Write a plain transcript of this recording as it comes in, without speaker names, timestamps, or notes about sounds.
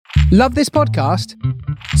Love this podcast?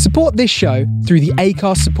 Support this show through the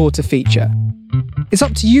Acast supporter feature. It's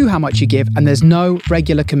up to you how much you give, and there's no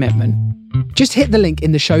regular commitment. Just hit the link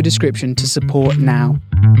in the show description to support now.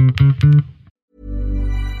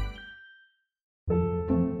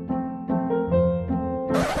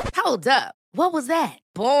 Hold up. What was that?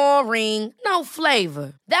 Boring. No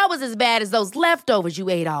flavor. That was as bad as those leftovers you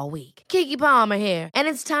ate all week. Keke Palmer here, and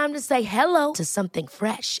it's time to say hello to something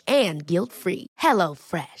fresh and guilt-free. Hello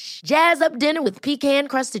Fresh. Jazz up dinner with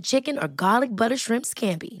pecan-crusted chicken or garlic butter shrimp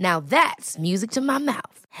scampi. Now that's music to my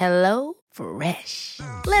mouth. Hello Fresh.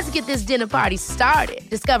 Let's get this dinner party started.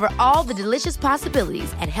 Discover all the delicious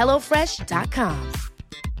possibilities at hellofresh.com.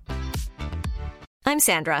 I'm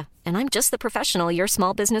Sandra, and I'm just the professional your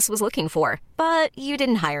small business was looking for. But you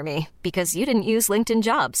didn't hire me because you didn't use LinkedIn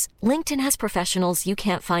Jobs. LinkedIn has professionals you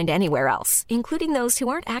can't find anywhere else, including those who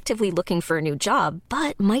aren't actively looking for a new job,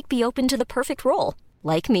 but might be open to the perfect role,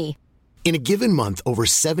 like me. In a given month, over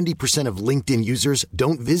 70% of LinkedIn users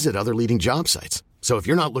don't visit other leading job sites. So if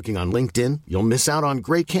you're not looking on LinkedIn, you'll miss out on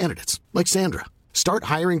great candidates, like Sandra. Start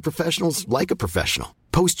hiring professionals like a professional.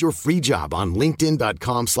 Post your free job on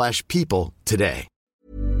linkedin.com/people today.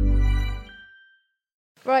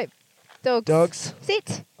 Right, dogs. Dogs.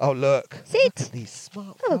 Sit. Oh, look. Sit. Look at these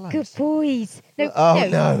smart Oh, fellows. good boys. No, Oh,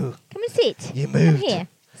 no. Come and sit. You moved. Come here.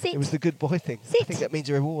 Sit. It was the good boy thing. Sit. I think that means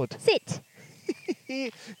a reward. Sit.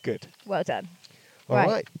 Good. Well done. All Right.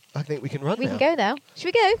 right. I think we can run We now. can go now. Should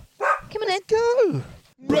we go? Come on Let's then. go.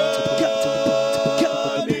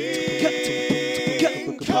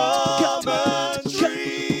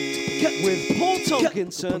 With Paul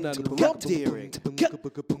Tomkinson and Rob Deering.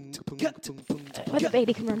 Whether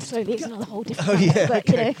Bailey can run slowly is another whole different Oh, matter, yeah. but,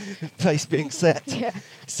 Okay. Place being set. Yeah.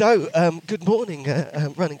 So, good morning,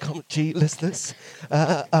 running commentary listeners.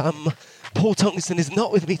 Paul Tomkinson is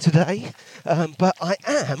not with me today, but I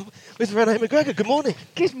am with Renee McGregor. Good morning.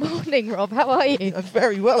 Good morning, Rob. How are you? I'm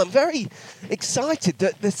very well. I'm very excited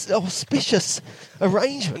that this auspicious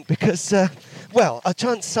arrangement because, I'll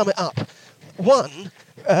try and sum it up. One,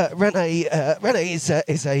 Renee is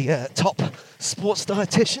a top sports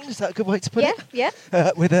dietitian. Is that a good way to put it? Yeah.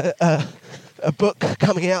 With a book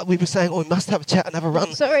coming out. We were saying, we must have a chat and have a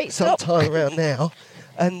run sometime around now.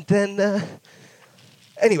 And then,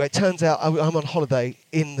 anyway, it turns out I'm on holiday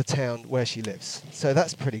in the town where she lives. So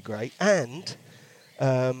that's pretty great. And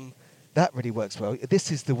that really works well.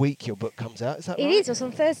 This is the week your book comes out. Is that right? It is. It's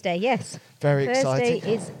on Thursday, yes. Very Thursday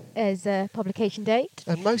exciting. is a publication date.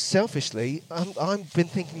 And most selfishly, I've been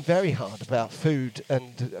thinking very hard about food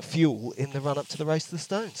and fuel in the run-up to the Race to the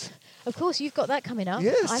Stones. Of course, you've got that coming up.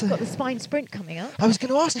 Yes. I've got the spine sprint coming up. I was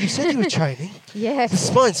going to ask you said you were training. Yes. The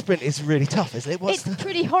spine sprint is really tough, isn't it? It's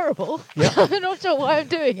pretty horrible. Yeah. I'm not sure why I'm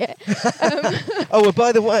doing it. Oh, well,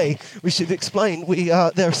 by the way, we should explain.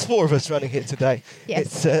 There's four of us running here today.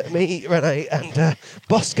 Yes. It's me, Renee, and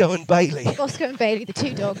Bosco and Bailey, Bosco and Bailey, the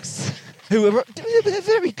two dogs. who are they're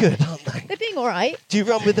very good, aren't they? They're doing all right. Do you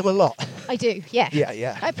run with them a lot? I do, yeah.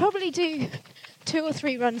 Yeah. I probably do 2 or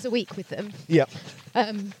 3 runs a week with them. Yep.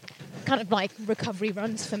 Kind of like recovery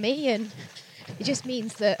runs for me, and it just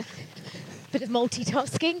means that a bit of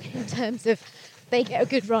multitasking in terms of they get a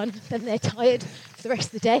good run, then they're tired for the rest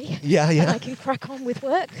of the day. Yeah. And I can crack on with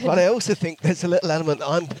work. But I also think there's a little element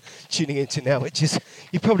I'm tuning into now, which is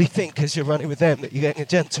you probably think as you're running with them that you're getting a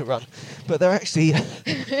gentle run, but they're actually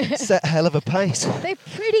set a hell of a pace. They're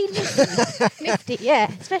pretty nifty,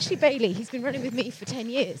 yeah. Especially Bailey. He's been running with me for 10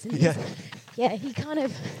 years. And he kind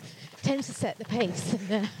of tends to set the pace.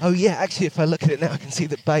 And, Oh yeah, actually, if I look at it now, I can see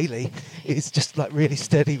that Bailey is just like really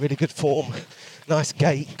steady, really good form, nice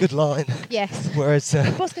gait, good line. yes. Whereas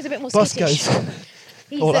Bosco's a bit more Bosco's skittish.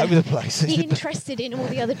 He's all over the place. He's interested in all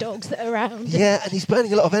the other dogs that are around. Yeah, and he's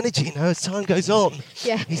burning a lot of energy, as time goes on.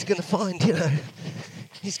 Yeah. He's going to find,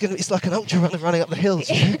 it's like an ultra runner running up the hills.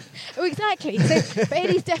 Oh, exactly. So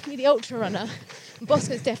Bailey's definitely the ultra runner, and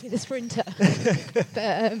Bosco's definitely the sprinter.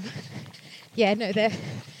 But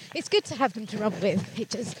it's good to have them to run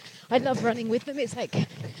with. I love running with them. It's like,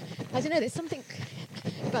 I don't know, there's something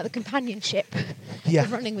about the companionship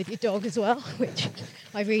of running with your dog as well, which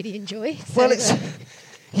I really enjoy. So, Well,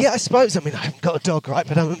 I suppose, I haven't got a dog, right,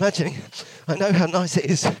 but I'm imagining, I know how nice it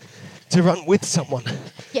is to run with someone.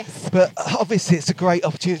 yes. But obviously it's a great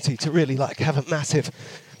opportunity to really have a massive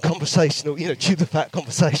conversational, chew the fat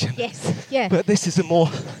conversation. Yes, yeah. But this is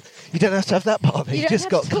you don't have to have that part of it. You You've don't just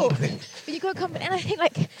have got to talk, company. but you've got company. And I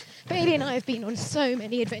think Bailey and I have been on so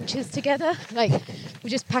many adventures together. We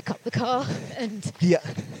just pack up the car and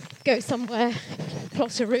go somewhere,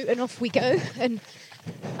 plot a route, and off we go. And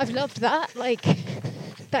I've loved that.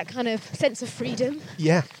 that kind of sense of freedom.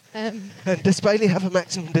 Yeah. And does Bailey have a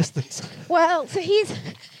maximum distance? Well, so he's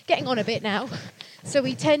getting on a bit now. So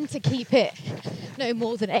we tend to keep it no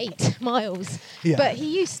more than 8 miles. Yeah. But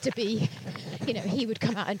he used to be, he would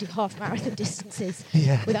come out and do half marathon distances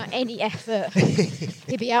without any effort.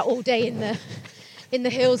 He'd be out all day in the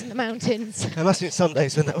hills and the mountains. There must have been some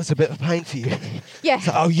days when that was a bit of a pain for you. Yeah.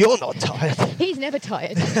 So, oh, you're not tired. He's never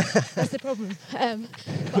tired. That's the problem.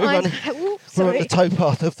 We're on the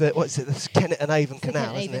towpath of the Kennet and Avon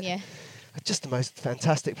Canal, isn't it? Yeah. Just the most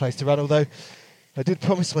fantastic place to run, although I did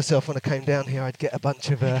promise myself when I came down here I'd get a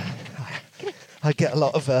bunch of, I'd get a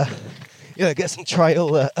lot of, get some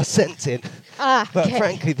trail ascents in. But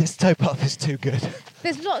frankly, this towpath is too good.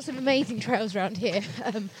 There's lots of amazing trails around here,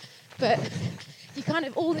 but you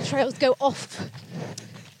all the trails go off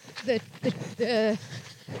the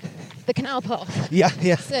canal path. Yeah,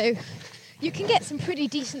 yeah. So you can get some pretty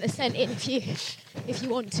decent ascent in if you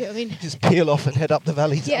want to. I mean, just peel off and head up the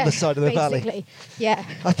valley to the other side of the valley. Yeah.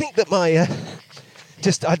 I think that I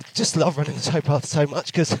just love running the towpath so much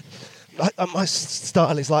because my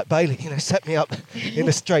style is like Bailey. Set me up in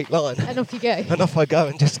a straight line and off you go. And off I go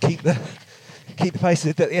and just keep the pace.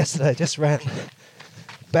 That yesterday I just ran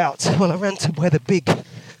I ran to where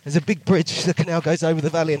there's a big bridge. The canal goes over the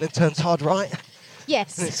valley and then turns hard right.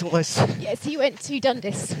 Yes. And it's almost... Yeah, so you went to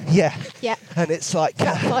Dundas. Yeah. Yeah. And it's like...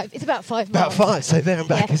 It's about 5 miles. About 5, so there and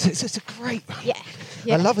back. Yeah. It's a great run.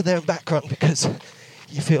 Yeah. I love a there and back run because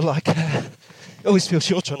you feel like... you always feel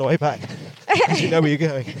shorter on the way back because you know where you're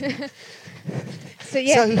going. So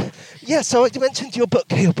I mentioned your book.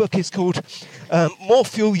 Your book is called More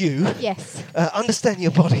Fuel You. Yes. Understand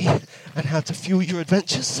Your Body and How to Fuel Your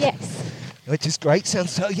Adventures. Yes. Which is great.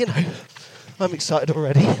 Sounds so, I'm excited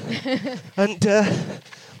already. And,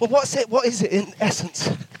 what is it in essence?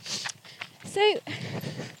 So,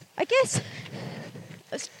 I guess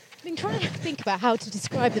I've been trying to think about how to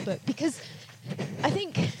describe the book because I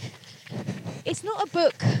think it's not a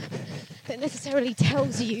book that necessarily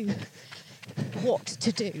tells you what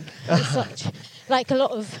to do as such, like a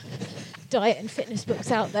lot of diet and fitness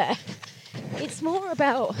books out there. It's more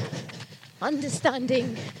about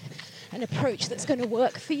understanding an approach that's going to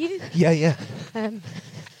work for you. Yeah.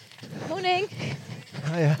 Morning.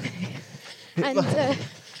 Hiya. And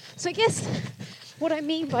so I guess what I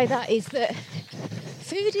mean by that is that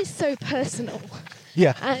food is so personal.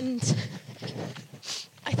 Yeah. And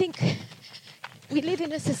I think we live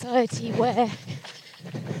in a society where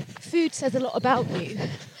food says a lot about you.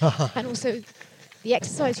 And also the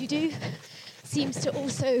exercise you do seems to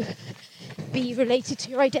also be related to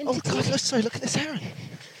your identity. Oh, God, sorry, look at this heron.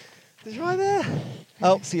 It's right there.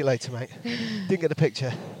 Oh, see you later, mate. Didn't get a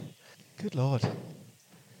picture. Good Lord.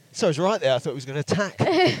 So it was right there. I thought it was going to attack.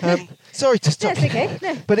 Sorry to stop. That's okay.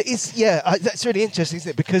 No. But it is, that's really interesting, isn't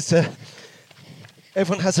it? Because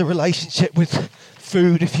everyone has a relationship with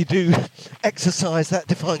food. If you do exercise, that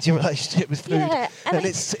defines your relationship with food. Yeah, and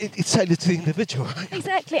it's tailored to the individual, right?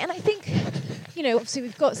 Exactly. And I think, obviously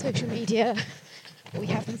we've got social media. We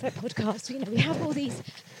have things like podcasts. We have all these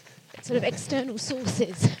sort of external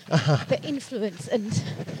sources that influence and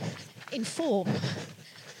inform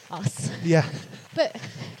us. Yeah. But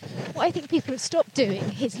what I think people have stopped doing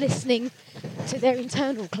is listening to their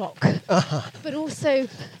internal clock. But also,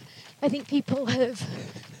 I think people have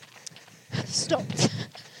stopped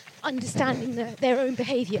understanding their own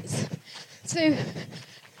behaviours. So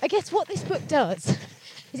I guess what this book does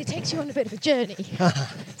is it takes you on a bit of a journey.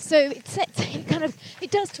 So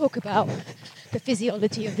it does talk about the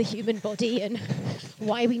physiology of the human body and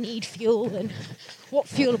why we need fuel and what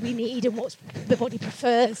fuel we need and what the body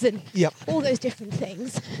prefers and all those different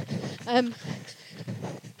things. And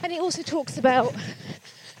it also talks about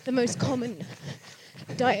the most common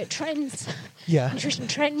diet trends, nutrition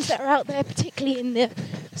trends that are out there, particularly in the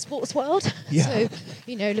sports world. Yeah. So,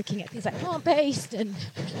 looking at things like plant-based and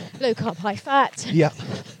low-carb, high-fat,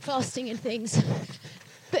 fasting and things.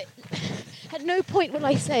 But at no point will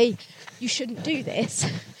I say you shouldn't do this.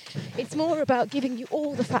 It's more about giving you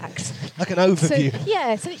all the facts. Like an overview.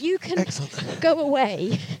 So that you can go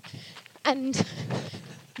away and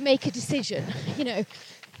make a decision.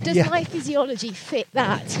 Does my physiology fit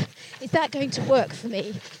that? Is that going to work for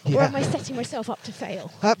me? Or am I setting myself up to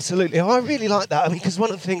fail? Absolutely. I really like that. I mean, because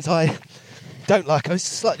one of the things I don't like, it's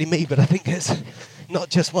slightly me, but I think it's not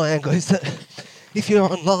just my angle, is that if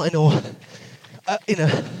you're online or in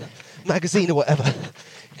a magazine or whatever,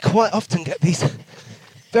 you quite often get these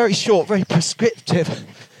very short, very prescriptive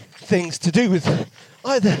things to do with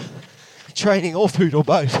either training or food or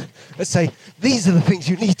both that say, these are the things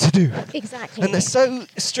you need to do. Exactly. And they're so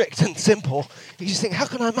strict and simple, you just think, how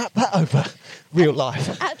can I map that over real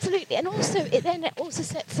life? Absolutely. And also, it also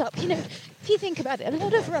sets up, if you think about it, a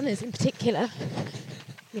lot of runners in particular,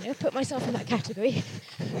 put myself in that category,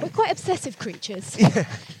 we're quite obsessive creatures. Yeah.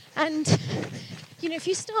 And, if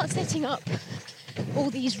you start setting up all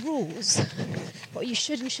these rules, what you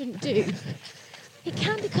should and shouldn't do, it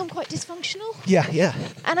can become quite dysfunctional. Yeah.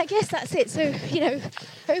 And I guess that's it. So,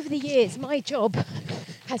 over the years, my job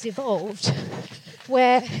has evolved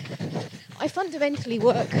where I fundamentally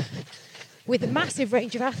work with a massive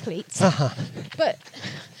range of athletes, but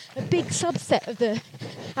a big subset of the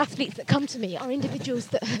athletes that come to me are individuals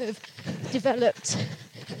that have developed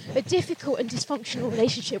a difficult and dysfunctional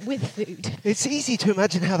relationship with food. It's easy to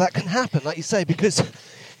imagine how that can happen, like you say, because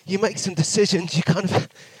you make some decisions,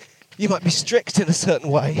 you might be strict in a certain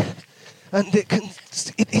way, and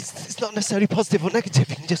it's not necessarily positive or negative.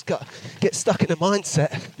 You can just get stuck in a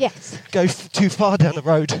mindset. Yes. Go too far down the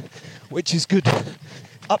road, which is good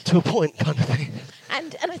up to a point, kind of thing.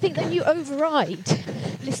 And I think then you override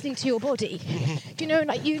listening to your body.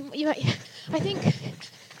 I think,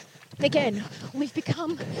 again, we've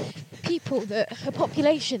become a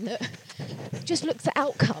population that just looks at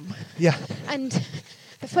outcome. Yeah. And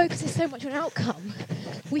the focus is so much on outcome,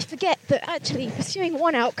 we forget that actually pursuing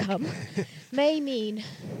one outcome may mean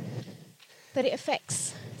that it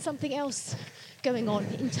affects something else going on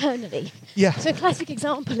internally. Yeah. So a classic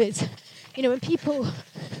example is, when people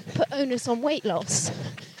put onus on weight loss,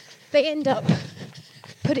 they end up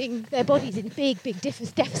putting their bodies in big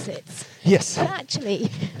deficits. Yes. But actually,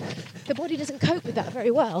 the body doesn't cope with that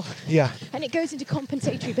very well. Yeah. And it goes into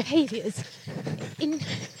compensatory behaviours,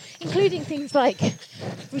 including things like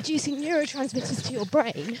reducing neurotransmitters to your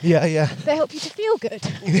brain. Yeah. They help you to feel good.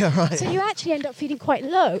 Yeah, right. So you actually end up feeling quite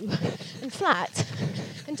low and flat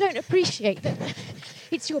and don't appreciate that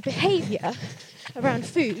it's your behaviour around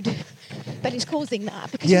food that is causing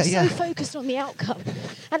that, because you're so focused on the outcome.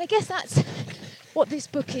 And I guess that's what this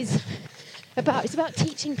book is about. It's about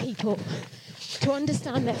teaching people to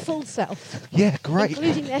understand their full self. Yeah, great.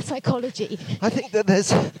 Including their psychology. I think that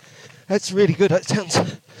that's really good. It sounds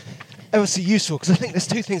ever so useful, because I think there's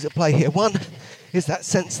two things at play here. One is that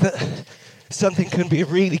sense that something can be a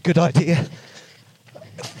really good idea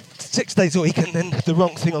 6 days a week and then the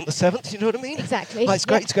wrong thing on the 7th, you know what I mean? Exactly. It's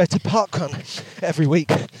great to go to parkrun every week,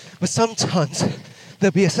 but sometimes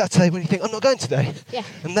there'll be a Saturday when you think, I'm not going today. Yeah.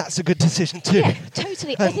 And that's a good decision too. Yeah,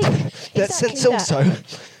 totally. And I think that exactly sense also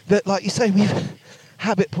that, like you say,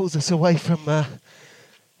 habit pulls us away from,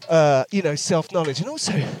 self-knowledge. And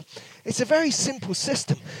also, it's a very simple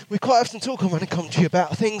system. We quite often talk on Running Commentary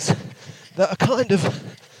about things that are kind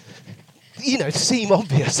of, seem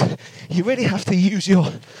obvious. You really have to use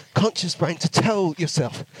your conscious brain to tell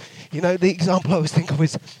yourself. The example I always think of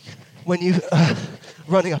is when you're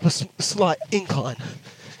running up a slight incline.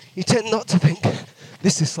 You tend not to think,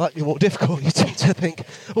 this is slightly more difficult. You tend to think,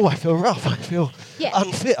 oh, I feel rough, I feel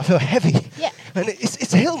unfit, I feel heavy. Yeah. And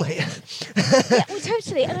it's a hill, mate. Yeah, well,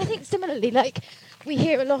 totally. And I think similarly, we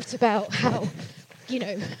hear a lot about how,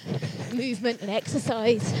 movement and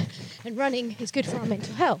exercise and running is good for our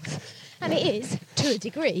mental health. And it is, to a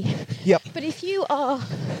degree. Yep. But if you are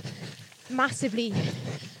massively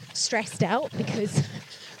stressed out because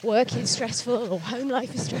work is stressful or home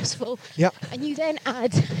life is stressful, yep, and you then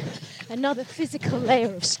add another physical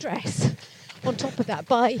layer of stress on top of that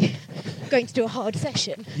by going to do a hard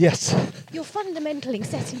session, yes, you're fundamentally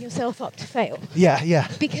setting yourself up to fail. Yeah.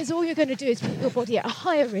 Because all you're going to do is put your body at a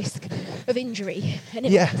higher risk of injury and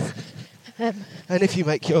illness. Yeah. And if you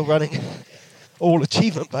make your running all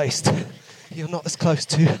achievement based, you're not as close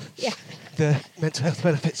to the mental health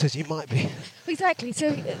benefits as you might be. Exactly.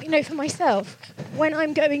 So, for myself, when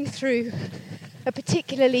I'm going through a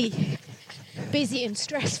particularly busy and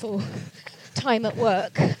stressful time at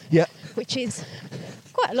work, which is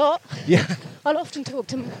quite a lot, I'll often talk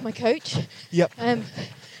to my coach and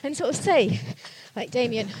sort of say, like,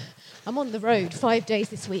 Damien, I'm on the road 5 days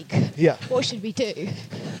this week. What should we do?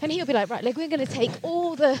 And he'll be like, right, we're going to take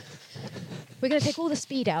all the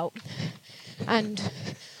speed out, and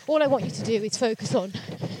all I want you to do is focus on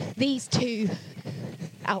these two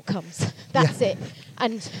outcomes. That's it.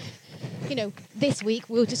 And, this week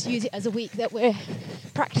we'll just use it as a week that we're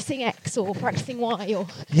practicing X or practicing Y.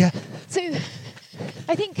 So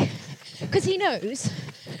I think, because he knows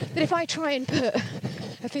that if I try and put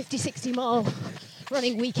a 50, 60 mile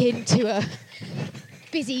running week into a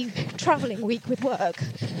busy travelling week with work,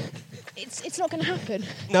 it's not going to happen.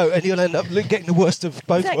 No, and you'll end up getting the worst of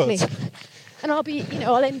both worlds. And I'll be,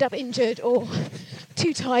 I'll end up injured or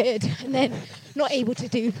too tired and then not able to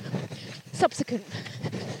do subsequent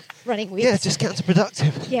running weeks. Yeah, just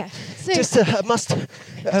counterproductive. Yeah. So Just I must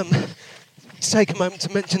take a moment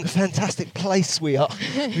to mention the fantastic place we are.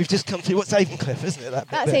 We've just come through, what's Avon-Cliff, isn't it?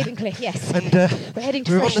 That's Avon-Cliff, yes. And we're heading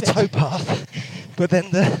to we're on the Freshford. towpath, but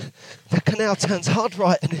then the canal turns hard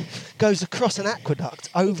right and it goes across an aqueduct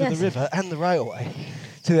over the river and the railway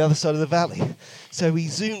to the other side of the valley. So we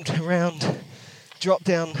zoomed around, dropped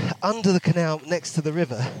down under the canal next to the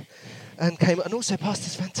river, and came and also past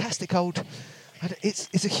this fantastic old.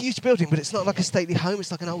 It's a huge building, but it's not like a stately home. It's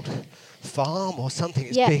like an old farm or something.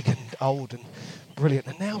 It's big and old and brilliant.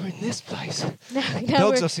 And now we're in this place. The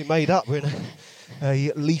dog's obviously made up. We're in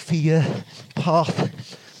a leafy path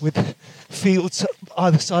with fields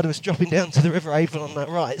either side of us dropping down to the River Avon on that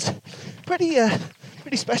right. It's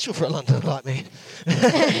pretty special for a Londoner like me.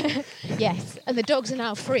 Yes, and the dogs are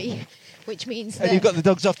now free, which means that... And you've got the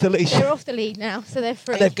dogs off the leash. They're off the lead now, so they're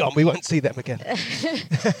free. And they've gone. We won't see them again.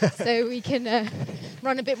 So we can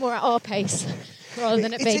run a bit more at our pace rather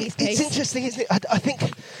than at Bailey's pace. It's interesting, isn't it? I think,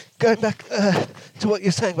 going back to what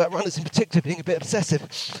you're saying about runners in particular being a bit obsessive,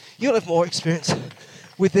 you'll have more experience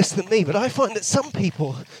with this than me, but I find that some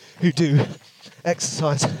people who do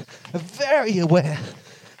exercise are very aware,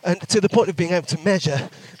 and to the point of being able to measure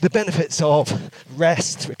the benefits of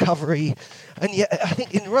rest, recovery, and yet I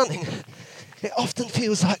think in running, it often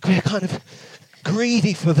feels like we're kind of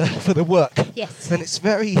greedy for the work. Yes. And it's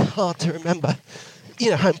very hard to remember,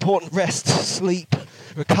 how important rest, sleep,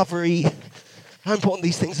 recovery, how important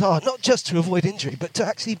these things are, not just to avoid injury, but to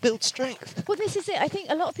actually build strength. Well, this is it. I think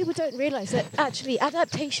a lot of people don't realise that actually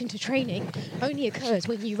adaptation to training only occurs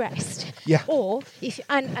when you rest. Yeah. Or,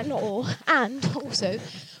 and not all, and also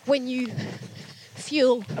when you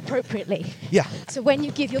fuel appropriately. Yeah. So when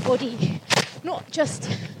you give your body not just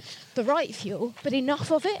the right fuel, but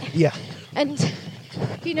enough of it. Yeah. And,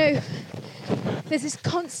 there's this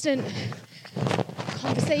constant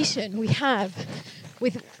conversation we have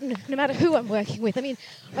with no matter who I'm working with. I mean,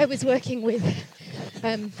 I was working with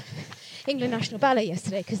England National Ballet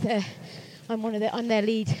yesterday because I'm their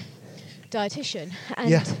lead dietitian,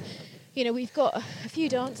 and we've got a few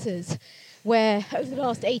dancers where over the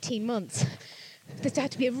last 18 months there's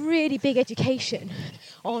had to be a really big education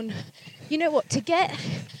on, to get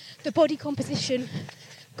the body composition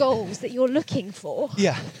goals that you're looking for.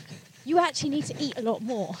 Yeah. You actually need to eat a lot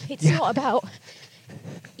more. It's not about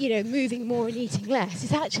moving more and eating less.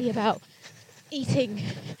 It's actually about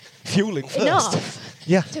fueling first.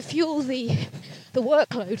 Enough to fuel the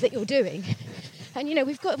workload that you're doing. And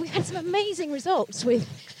we've had some amazing results with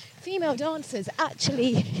female dancers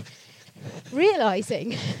actually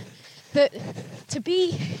realising that to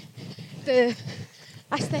be the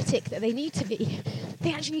aesthetic that they need to be,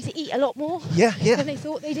 they actually need to eat a lot more than they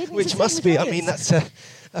thought they did. Which must be, that's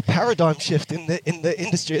a paradigm shift in the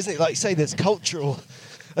industry, isn't it? Like you say, there's cultural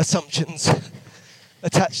assumptions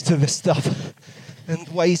attached to this stuff and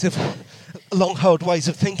long-held ways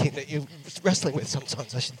of thinking that you're wrestling with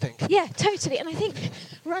sometimes, I should think. Yeah, totally. And I think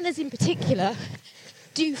runners in particular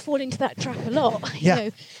do fall into that trap a lot.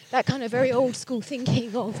 That kind of very old school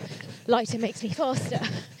thinking of lighter makes me faster.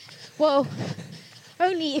 Well,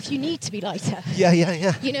 only if you need to be lighter. Yeah.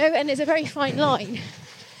 And there's a very fine line.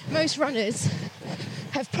 Most runners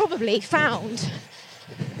have probably found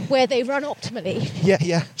where they run optimally.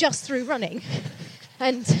 Just through running.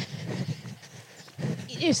 And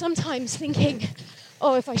sometimes thinking,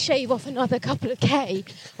 if I shave off another couple of K,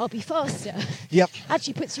 I'll be faster. Yep.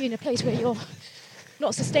 Actually puts you in a place where you're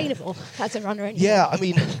not sustainable as a runner anymore. Yeah,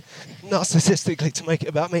 narcissistically, to make it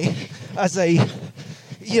about me, as a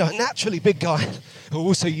naturally big guy who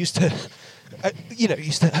also used to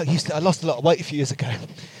I lost a lot of weight a few years ago,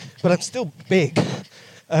 but I'm still big,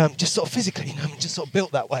 just sort of physically, just sort of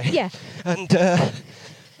built that way. Yeah. And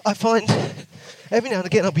I find every now and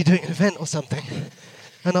again I'll be doing an event or something,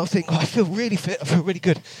 and I'll think, I feel really fit, I feel really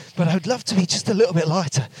good, but I would love to be just a little bit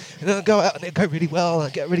lighter. And then I'll go out and it'll go really well, and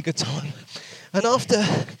I get a really good time. And after,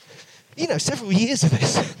 several years of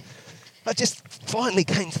this, I just finally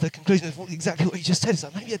came to the conclusion of exactly what you just said. It's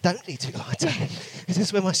like, maybe I don't need to be lighter. Yeah. Is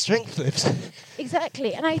this where my strength lives?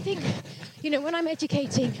 Exactly. And I think, when I'm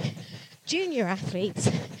educating junior athletes,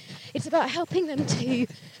 it's about helping them to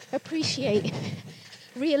appreciate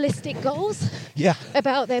realistic goals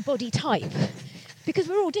about their body type. Because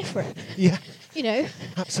we're all different. Yeah.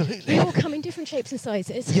 Absolutely. We all come in different shapes and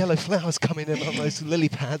sizes. Yellow flowers coming in on those lily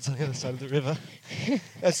pads on the other side of the river.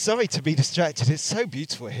 Sorry to be distracted. It's so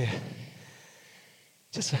beautiful here.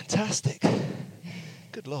 Just fantastic.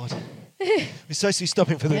 Good Lord. We're supposed to be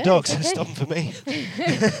stopping for the dogs, stopping for me.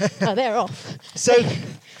 Oh, they're off. So,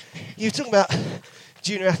 you were talking about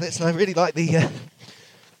junior athletes, and I really like the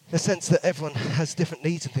sense that everyone has different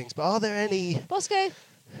needs and things. But are there any... Bosco,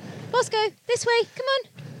 this way, come on.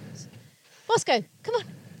 Bosco, come on.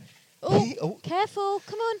 Oh, careful,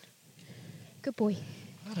 come on. Good boy.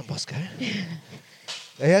 Well done, Bosco.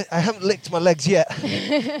 I haven't licked my legs yet.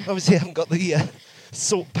 Obviously, I haven't got the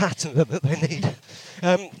salt pattern that they need.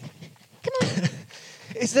 Come on.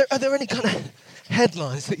 Are there any kind of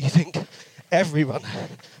headlines that you think everyone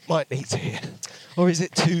might need to hear? Or is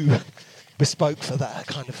it too bespoke for that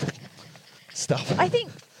kind of stuff? I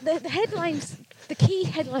think the headlines, the key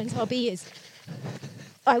headlines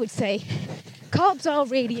I would say, carbs are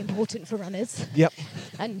really important for runners. Yep.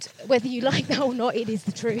 And whether you like that or not, it is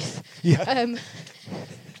the truth. Yeah.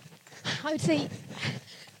 I would say,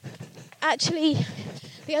 actually,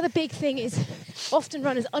 the other big thing is often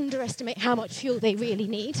runners underestimate how much fuel they really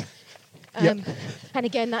need. Yep. And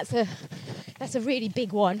again, that's a really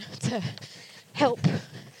big one to help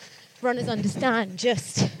runners understand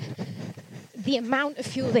just the amount of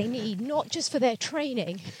fuel they need, not just for their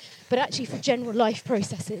training, but actually for general life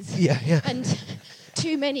processes. Yeah. And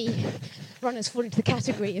too many runners fall into the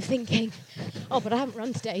category of thinking, oh, but I haven't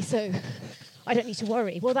run today, so I don't need to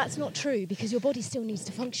worry. Well, that's not true, because your body still needs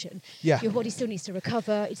to function. Yeah. Your body still needs to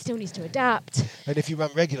recover. It still needs to adapt. And if you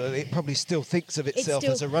run regularly, it probably still thinks of itself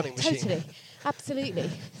as a running machine. Totally. Absolutely.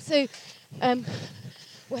 So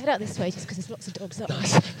we'll head out this way just because there's lots of dogs up.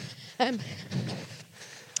 Nice.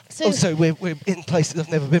 Also, we're in places I've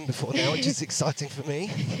never been before now, which is exciting for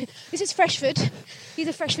me. This is Freshford. These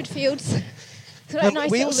are Freshford fields. So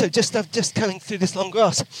nice we also just coming through this long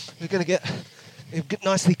grass. We're going to get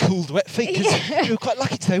nicely cooled wet feet, because we were quite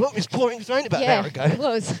lucky today, weren't we? It was pouring with rain about an hour ago. It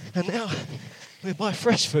was. And now we're by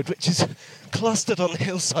Freshford, which is clustered on the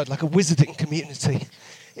hillside like a wizarding community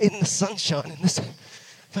in the sunshine in this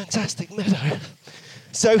fantastic meadow.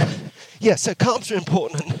 So carbs are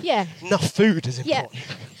important, and enough food is important.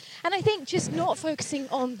 Yeah. And I think just not focusing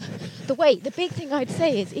on the weight. The big thing I'd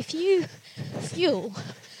say is if you fuel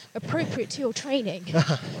appropriate to your training,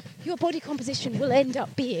 your body composition will end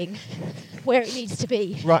up being where it needs to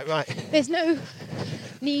be. Right. There's no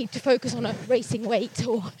need to focus on a racing weight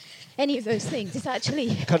or any of those things. It's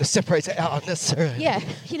actually... Kind of separates it out unnecessarily. Yeah.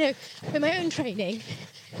 With my own training,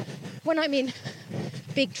 when I'm in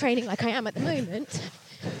big training like I am at the moment,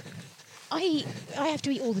 I have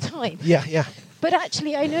to eat all the time. Yeah. But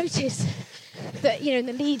actually, I notice that, in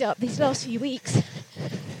the lead up these last few weeks,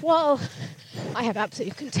 while I have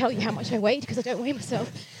absolutely couldn't tell you how much I weighed because I don't weigh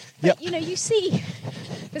myself, but, you see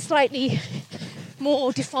the slightly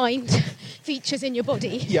more defined features in your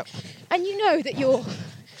body. Yep. And you know that you're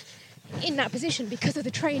in that position because of the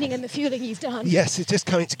training and the fueling you've done. Yes, it's just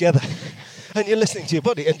coming together. And you're listening to your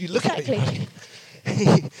body and you look at your body.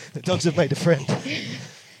 The dogs have made a friend.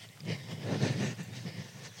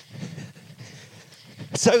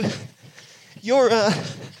 So, your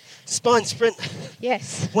spine sprint.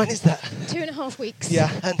 Yes. When is that? 2.5 weeks.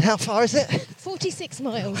 Yeah, and how far is it? 46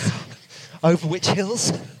 miles. Over which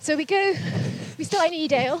hills? So we start in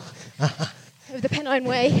Edale, over the Pennine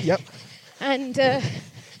Way. Yep. And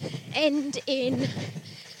end in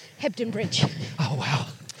Hebden Bridge. Oh, wow.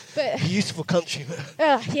 But beautiful country.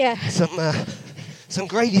 Yeah. Some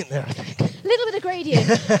gradient there, I think. A little bit of gradient.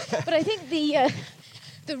 But I think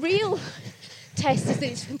the real test is that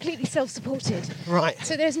it's completely self-supported. Right.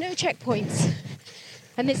 So there's no checkpoints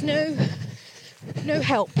and there's no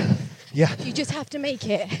help. Yeah. You just have to make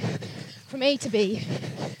it from A to B,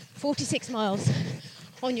 46 miles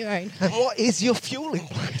on your own. And what is your fueling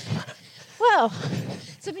plan? Well,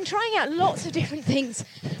 so I've been trying out lots of different things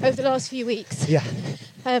over the last few weeks. Yeah.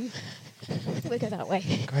 I think we'll go that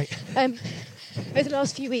way. Great. Over the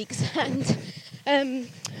last few weeks, and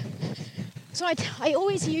so I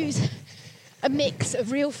always use a mix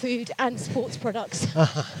of real food and sports products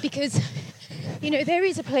because there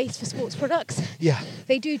is a place for sports products. Yeah.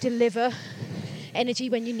 They do deliver energy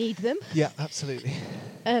when you need them. Yeah, absolutely.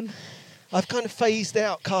 I've kind of phased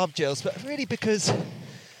out carb gels, but really because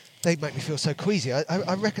they make me feel so queasy.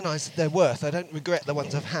 I recognise their worth. I don't regret the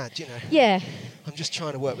ones I've had, Yeah. I'm just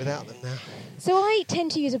trying to work without them now. So I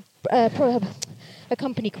tend to use a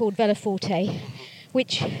company called Veloforte,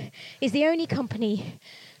 which is the only company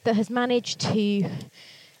that has managed to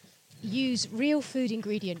use real food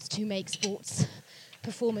ingredients to make sports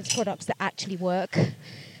performance products that actually work.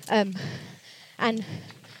 And,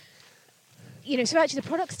 so actually the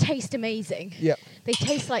products taste amazing. Yeah. They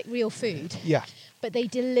taste like real food. Yeah. But they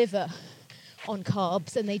deliver on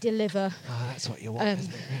carbs and they deliver... that's what you want,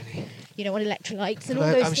 isn't it, really? on electrolytes and all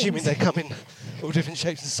those things. I'm assuming they come in all different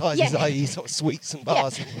shapes and sizes, i.e. sort of sweets and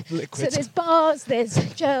bars and liquids. So there's bars, there's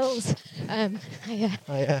gels.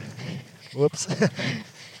 Whoops.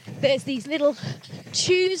 There's these little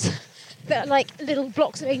chews that are like little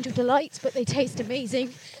blocks of Angel Delights, but they taste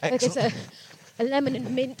amazing. Excellent. There's a lemon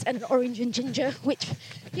and mint and an orange and ginger, which,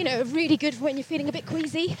 are really good for when you're feeling a bit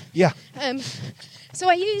queasy. Yeah. So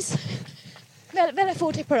I use Vela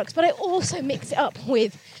Forte products, but I also mix it up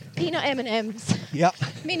with peanut M&Ms, Yep.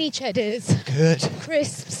 mini cheddars, Good.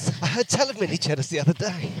 crisps. I heard tell of mini cheddars the other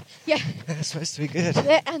day. Yeah. They're supposed to be good.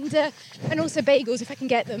 And also bagels if I can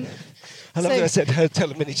get them. I love that I said heard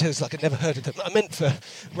tell of mini cheddars like I'd never heard of them. I meant for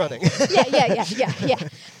running.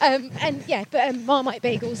 Yeah. But Marmite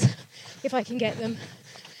bagels if I can get them.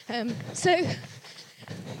 I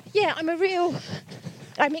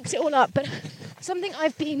mix it all up, but something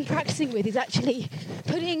I've been practicing with is actually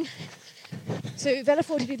so Vela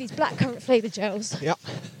Forte do these blackcurrant flavoured gels. Yep.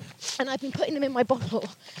 And I've been putting them in my bottle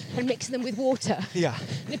and mixing them with water. Yeah.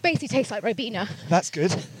 And it basically tastes like Ribena. That's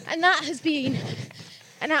good. And that has been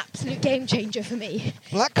an absolute game changer for me.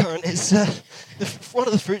 Blackcurrant is one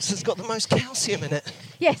of the fruits that's got the most calcium in it.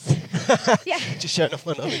 Yes. Yeah. Just showing off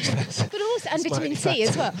my knowledge there. But also, and vitamin C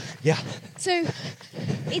as well. Yeah. So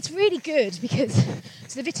it's really good because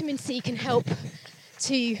the vitamin C can help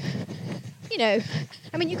to, you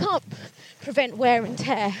can't prevent wear and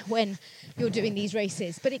tear when you're doing these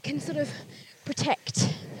races, but it can sort of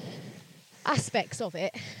protect aspects of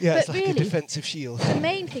it. Yeah, but it's like really, a defensive shield. The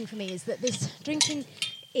main thing for me is that drinking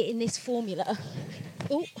it in this formula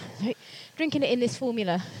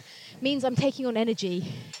means I'm taking on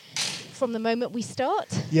energy from the moment we start.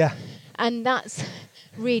 Yeah. And that's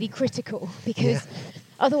really critical because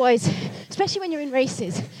otherwise, especially when you're in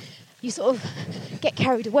races, you sort of get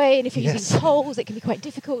carried away, and if you're using poles, it can be quite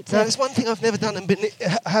difficult to... Now, there's one thing I've never done and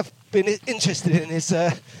have been interested in is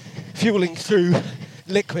fueling through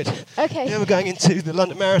liquid. Okay. We're going into the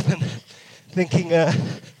London Marathon thinking,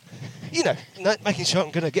 making sure I'm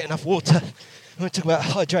going to get enough water. When we talk about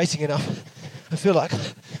hydrating enough, I feel like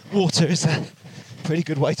water is a pretty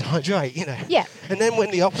good way to hydrate, Yeah. And then when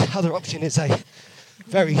the other option is a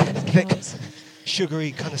very thick,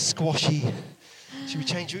 sugary, kind of squashy... Should we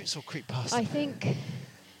change routes or creep past? I think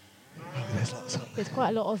there's lots of them. There's quite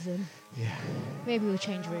a lot of them. Yeah. Maybe we'll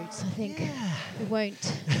change routes. I think we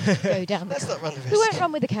won't go down. Let's not run the risk. We won't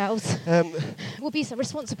run with the cows. We'll be some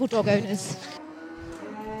responsible dog owners.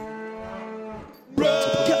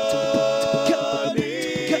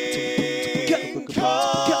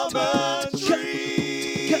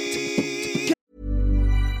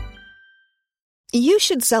 You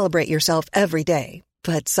should celebrate yourself every day.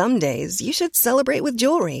 But some days, you should celebrate with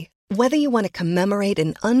jewelry. Whether you want to commemorate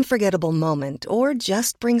an unforgettable moment or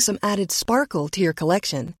just bring some added sparkle to your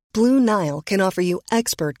collection, Blue Nile can offer you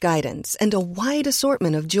expert guidance and a wide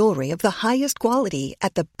assortment of jewelry of the highest quality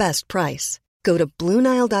at the best price. Go to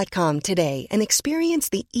BlueNile.com today and experience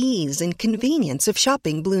the ease and convenience of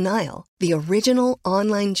shopping Blue Nile, the original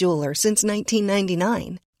online jeweler since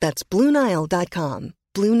 1999. That's BlueNile.com.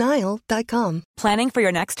 BlueNile.com. Planning for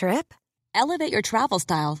your next trip? Elevate your travel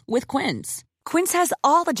style with Quince. Quince has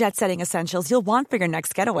all the jet-setting essentials you'll want for your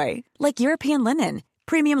next getaway, like European linen,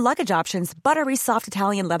 premium luggage options, buttery soft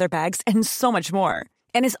Italian leather bags, and so much more.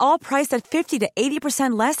 And is all priced at 50 to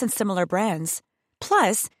 80% less than similar brands.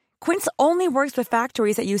 Plus, Quince only works with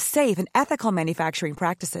factories that use safe and ethical manufacturing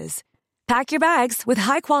practices. Pack your bags with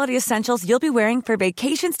high-quality essentials you'll be wearing for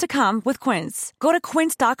vacations to come with Quince. Go to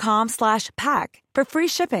quince.com/pack for free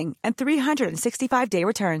shipping and 365-day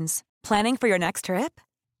returns. Planning for your next trip?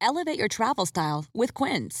 Elevate your travel style with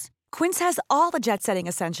Quince. Quince has all the jet-setting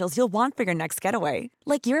essentials you'll want for your next getaway,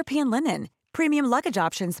 like European linen, premium luggage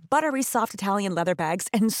options, buttery soft Italian leather bags,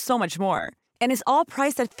 and so much more. And is all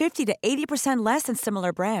priced at 50 to 80% less than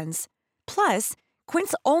similar brands. Plus,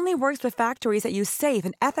 Quince only works with factories that use safe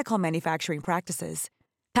and ethical manufacturing practices.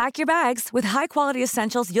 Pack your bags with high-quality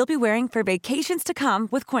essentials you'll be wearing for vacations to come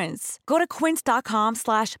with Quince. Go to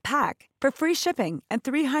quince.com/pack for free shipping and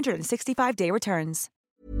 365-day returns.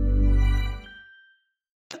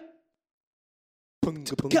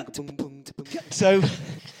 So,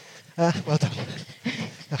 well done.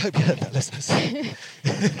 I hope you heard that, listeners.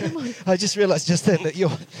 I just realised just then that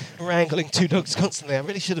you're wrangling two dogs constantly. I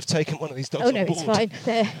really should have taken one of these dogs on board. Oh, no, it's fine.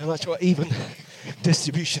 There. A much more even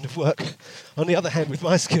distribution of work. On the other hand, with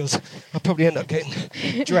my skills, I'll probably end up getting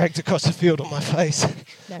dragged across the field on my face.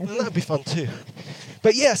 No. And that would be fun too.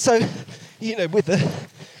 But yeah, so, with the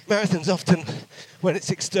marathons, often when it's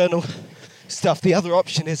external stuff, the other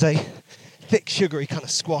option is a thick, sugary kind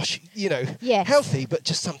of squash, Yes. healthy, but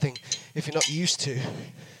just something, if you're not used to,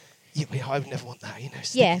 I would never want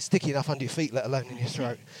that, sticky enough under your feet, let alone in your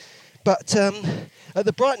throat. But at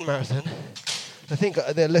the Brighton Marathon, I think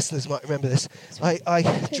their listeners might remember this,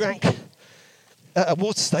 I drank at a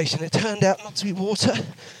water station. It turned out not to be water,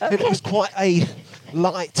 and it was quite a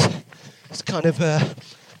light, it's kind of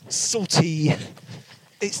salty.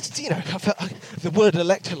 It's, I felt the word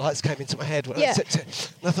electrolytes came into my head when I sipped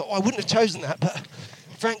it. And I thought, I wouldn't have chosen that, but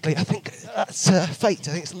frankly, I think that's fate.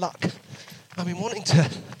 I think it's luck. I've been wanting to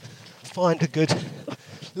find a good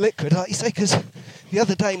liquid, like you say, because the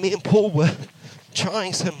other day me and Paul were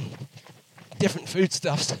trying some different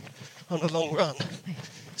foodstuffs on a long run.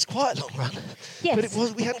 It's quite a long run, but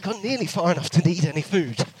we hadn't gone nearly far enough to need any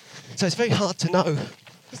food. So it's very hard to know,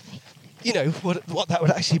 what that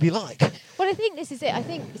would actually be like. Well, I think this is it. I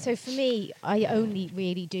think, so for me, I only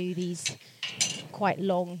really do these quite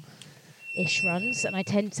long-ish runs, and I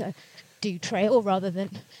tend to do trail or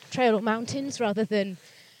mountains rather than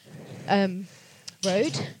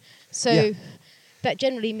road. So that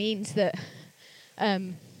generally means that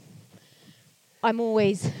I'm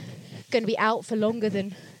always going to be out for longer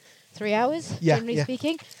than 3 hours, generally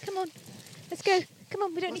speaking. Come on, let's go. Come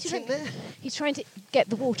on, we don't need to drink. There? He's trying to get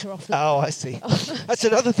the water off. Oh, I see. That's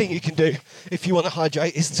another thing you can do if you want to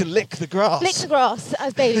hydrate, is to lick the grass. Lick the grass,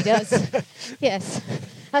 as Bailey does. Yes,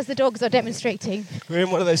 as the dogs are demonstrating. We're in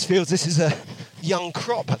one of those fields. This is a young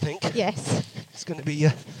crop, I think. Yes. It's going to be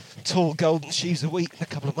tall golden sheaves of wheat in a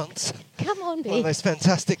couple of months. Come on, Bee. One of those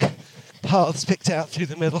fantastic paths picked out through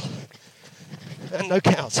the middle. And no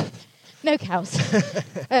cows. No cows.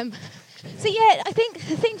 So yeah, I think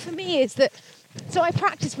the thing for me is that, so I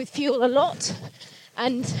practice with fuel a lot,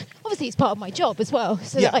 and obviously it's part of my job as well,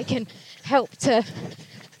 so that I can help to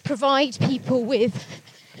provide people with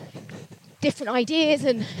different ideas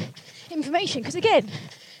and information, because again,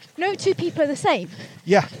 no two people are the same.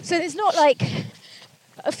 Yeah. So there's not like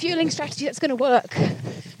a fueling strategy that's going to work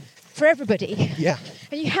for everybody. Yeah.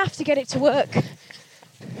 And you have to get it to work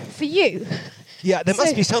for you. Yeah, there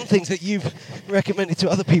must be some things that you've recommended to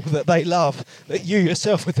other people that they love, that you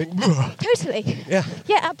yourself would think, "Bruh." Totally. Yeah.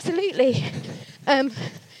 Yeah, absolutely. And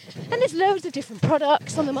there's loads of different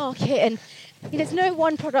products on the market, and there's no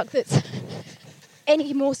one product that's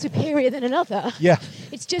any more superior than another. Yeah.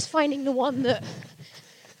 It's just finding the one that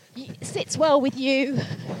sits well with you,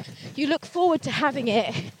 you look forward to having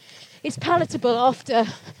it, it's palatable after,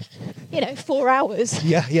 4 hours.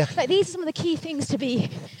 Yeah, yeah. Like, these are some of the key things to be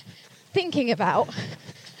thinking about.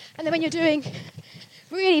 And then when you're doing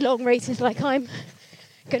really long races like I'm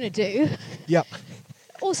going to do,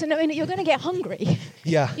 also knowing that you're going to get hungry.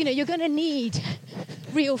 Yeah. You're going to need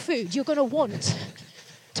real food. You're going to want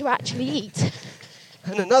to actually eat.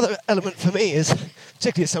 And another element for me is,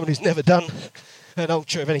 particularly as someone who's never done an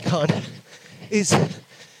ultra of any kind, is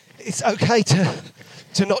it's okay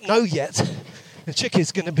to not know yet. The trick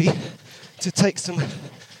is going to be to take some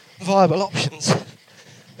viable options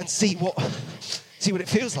and see what it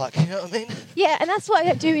feels like, you know what I mean? Yeah, and that's what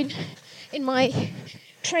I do in my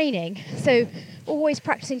training. So always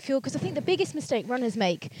practicing fuel, because I think the biggest mistake runners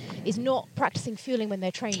make is not practicing fueling when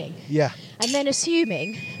they're training. Yeah. And then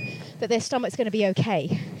assuming that their stomach's going to be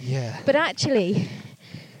okay. Yeah. But actually,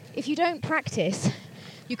 if you don't practice,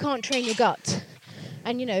 you can't train your gut.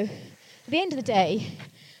 And at the end of the day,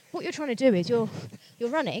 what you're trying to do is you're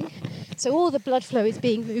running, so all the blood flow is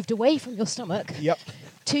being moved away from your stomach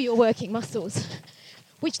to your working muscles,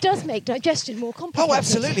 which does make digestion more complicated. Oh,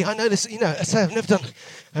 absolutely. I know this, I say I've never done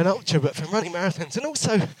an ultra, but from running marathons, and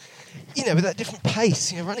also, with that different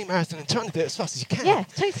pace, running marathon and trying to do it as fast as you can. Yeah,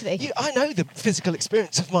 totally. I know the physical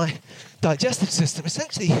experience of my digestive system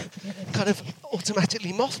essentially kind of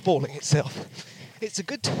automatically mothballing itself. It's a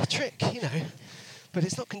good trick, but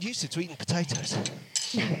it's not conducive to eating potatoes.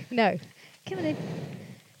 No. Come on in.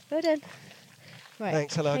 Well done. Right.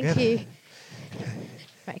 Thanks, hello again. Thank you.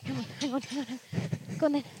 Right, come on, hang on. Go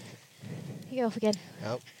on then. You go off again.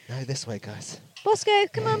 Oh, no, this way, guys. Bosco,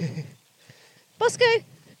 come on. Bosco,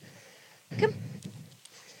 come.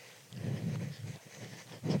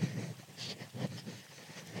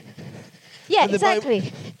 Yeah,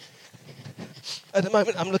 exactly. At the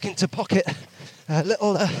moment, I'm looking to pocket a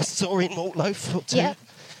little saurine malt loaf or two. Yep.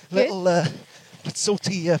 Little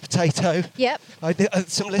salty potato. Yep.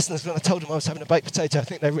 Some listeners, when I told them I was having a baked potato, I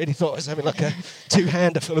think they really thought I was having like a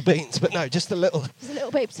two-hander full of beans. But no, just a little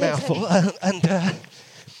baked potato mouthful. And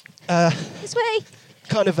this way.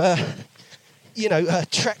 Kind of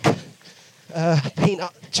Trek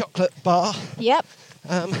peanut chocolate bar. Yep.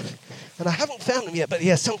 And I haven't found them yet, but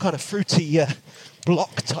yeah, some kind of fruity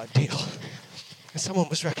block type deal. And someone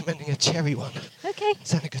was recommending a cherry one. Okay.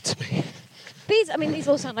 Sounded good to me. These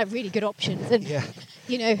all sound like really good options. And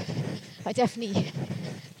you know, I definitely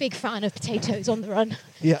big fan of potatoes on the run.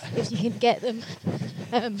 Yeah. If you can get them.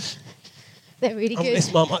 They're really good.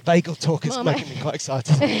 This Marmite bagel talk is making me quite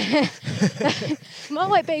excited.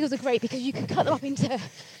 Marmite bagels are great because you can cut them up into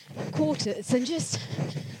quarters and just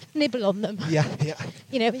nibble on them. Yeah.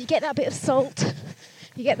 You know, you get that bit of salt,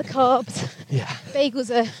 you get the carbs. Yeah.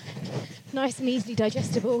 Bagels are nice and easily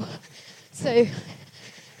digestible. So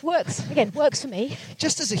works for me.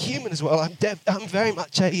 Just as a human as well, I'm very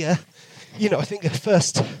much a, I think the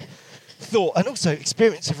first thought and also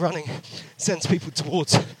experience of running sends people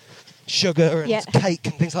towards sugar and cake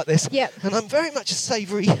and things like this. Yep. And I'm very much a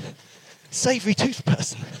savoury tooth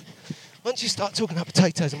person. Once you start talking about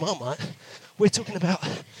potatoes and Marmite, we're talking about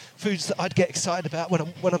foods that I'd get excited about when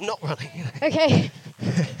I'm not running. You know? Okay.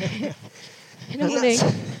 In the morning.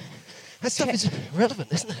 That stuff is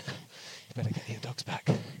relevant, isn't it? You better get your dogs back.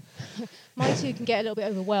 My two can get a little bit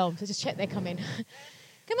overwhelmed, so just check they're coming.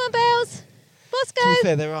 Come on, Bells. Bosco. To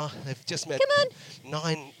be fair, they've just met Come on.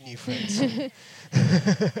 9 new friends. Good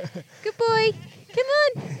boy. Come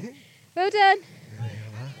on. Well done.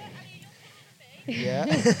 Yeah.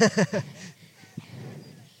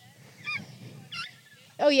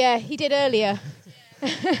 Oh, yeah, he did earlier.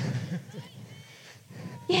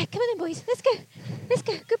 Yeah, come on then, boys. Let's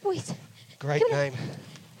go. Good boys. Great name.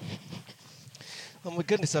 Oh, my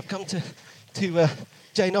goodness, I've come to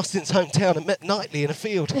Jane Austen's hometown and met Knightley in a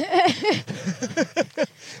field. Come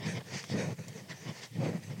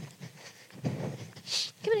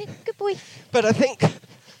on in, good boy. But I think,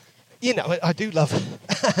 I do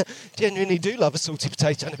genuinely do love a salty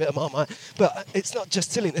potato and a bit of Marmite. But it's not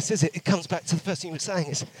just silliness, is it? It comes back to the first thing you were saying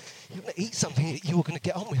is you're going to eat something that you're going to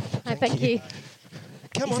get on with. Thank you.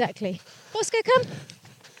 Come on. Exactly. Bosco, come.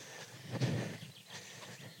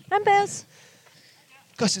 And Bells.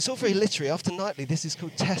 Gosh, it's all very literary. After Knightley, this is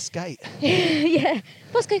called Test Gate. Yeah.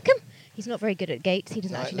 Bosco, come. He's not very good at gates. He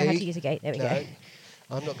doesn't actually know how to use a gate. There we go.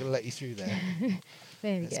 I'm not going to let you through there.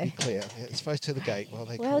 There we Let's go. be clear. It's close to the gate while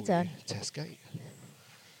they Well call done. you Test Gate.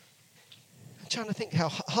 I'm trying to think how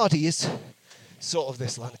Hardy is sort of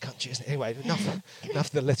this line of country, isn't it? Anyway, enough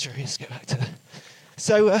of the literary. Let's get back to that.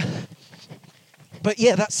 So, but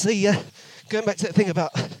yeah, that's the going back to that thing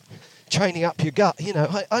about training up your gut.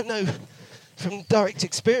 I know from direct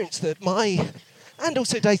experience that and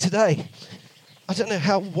also day to day, I don't know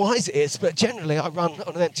how wise it is, but generally I run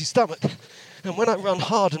on an empty stomach. And when I run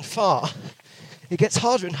hard and far, it gets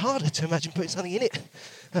harder and harder to imagine putting something in it.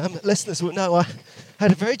 Listeners will know I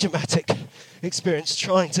had a very dramatic experience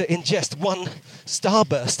trying to ingest one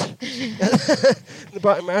Starburst. In the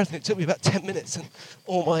Brighton Marathon, it took me about 10 minutes and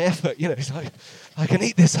all my effort, it's like, I can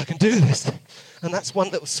eat this, I can do this. And that's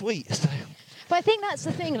one little sweet. So. But I think that's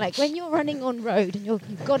the thing, like when you're running on road and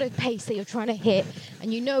you've got a pace that you're trying to hit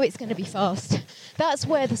and you know it's going to be fast, that's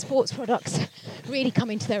where the sports products really come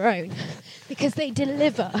into their own because they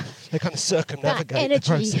deliver they kind of circumnavigate that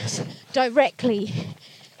energy the process directly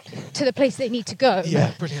to the place they need to go.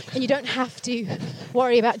 Yeah, brilliant. And you don't have to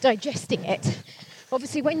worry about digesting it.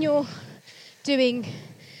 Obviously, when you're doing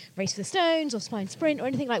Race for the Stones or Spine Sprint or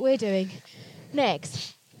anything like we're doing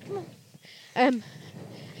next, come on.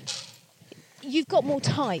 You've got more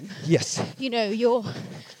time. Yes. You're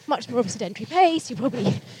much more of a sedentary pace. You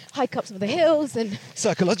probably hike up some of the hills and...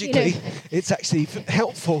 Psychologically, it's actually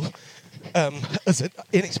helpful as an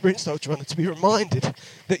inexperienced ultra runner to be reminded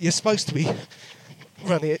that you're supposed to be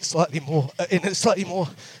running it slightly more, in a slightly more,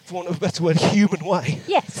 for want of a better word, human way.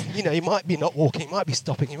 Yes. You might be not walking, you might be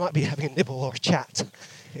stopping, you might be having a nibble or a chat.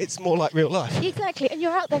 It's more like real life. Exactly, and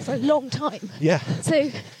you're out there for a long time. Yeah.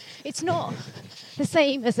 So it's not the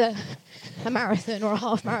same as a marathon or a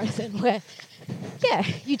half marathon where,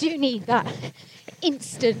 you do need that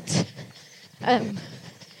instant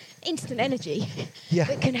energy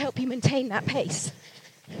that can help you maintain that pace.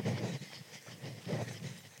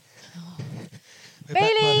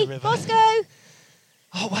 Bailey, Bosco!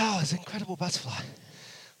 Oh wow, it's an incredible butterfly. I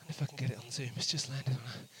wonder if I can get it on Zoom. It's just landed on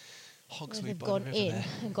a hogsweed by the river in there.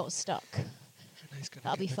 and got stuck.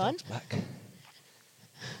 That'll be fun. Back.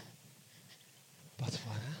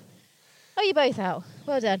 Butterfly there. Oh, you're both out.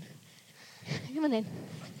 Well done. Come on in.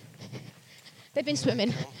 They've been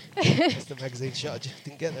swimming. It's the magazine shot. I just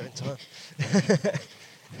didn't get there in time.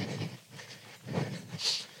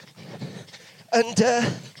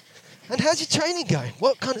 And how's your training going?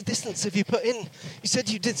 What kind of distance have you put in? You said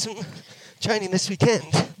you did some training this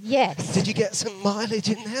weekend. Yes. Did you get some mileage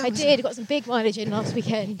in there? I did. I got some big mileage in last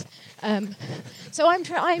weekend. So I'm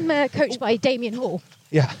coached by Damien Hall.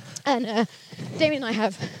 Yeah. And Damien and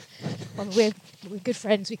I we're good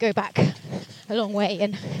friends. We go back a long way.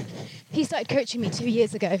 And he started coaching me 2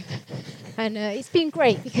 years ago. And it's been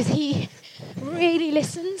great because he really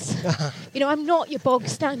listens. You know, I'm not your bog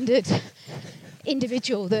standard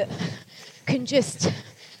individual that can just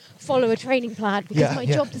follow a training plan because my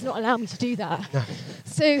job does not allow me to do that. No.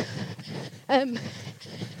 So,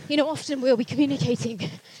 you know, often we'll be communicating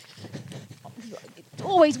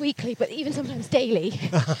always weekly, but even sometimes daily.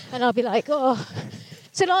 And I'll be like, oh.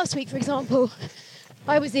 So last week, for example,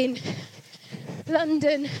 I was in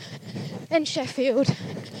London, then Sheffield,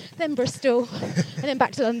 then Bristol, and then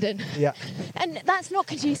back to London. Yeah. And that's not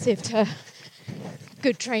conducive to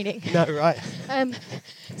good training. No, right.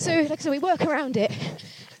 So, like I said, we work around it.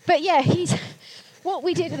 But yeah, what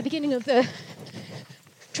we did at the beginning of the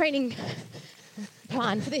training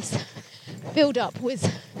plan for this build-up was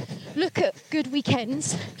look at good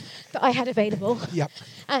weekends that I had available. Yep.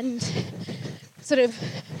 And sort of,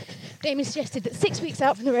 Damien suggested that 6 weeks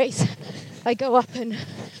out from the race, I go up and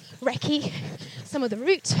recce some of the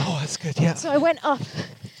route. Oh, that's good, yeah. So I went up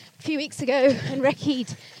a few weeks ago and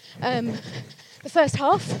recce'd the first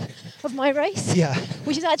half of my race,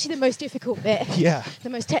 which is actually the most difficult bit, the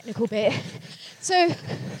most technical bit. So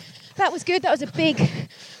that was good. That was a big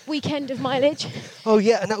weekend of mileage. Oh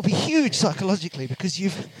yeah, and that would be huge psychologically because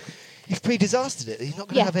you've pre-disastered it. You're not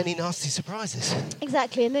going to have any nasty surprises.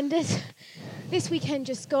 Exactly. And then this weekend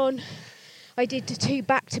just gone, I did 2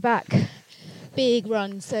 back-to-back big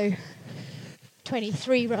runs. So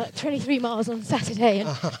 23 miles on Saturday and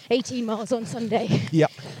 18 miles on Sunday.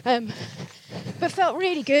 Yep. But felt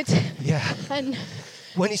really good. Yeah. And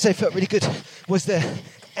when you say felt really good, was there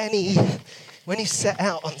any... When you set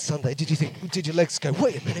out on Sunday, did your legs go,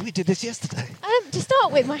 wait a minute, we did this yesterday? To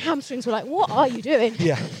start with, my hamstrings were like, what are you doing?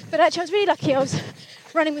 Yeah. But actually, I was really lucky. I was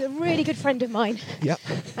running with a really good friend of mine. Yep.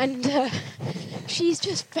 And she's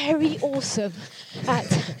just very awesome at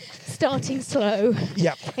starting slow.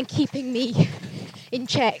 Yep. And keeping me in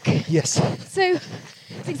check. Yes. So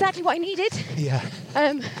it's exactly what I needed. Yeah.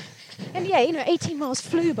 And yeah, 18 miles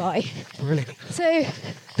flew by. Brilliant. So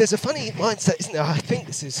there's a funny mindset, isn't there? I think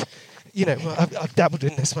this is... I've dabbled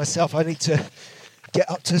in this myself. I need to get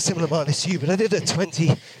up to a similar mileage to you, but I did a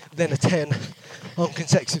 20, then a 10 on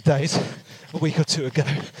consecutive days a week or two ago.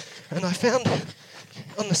 And I found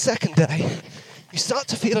on the second day, you start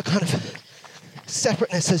to feel a kind of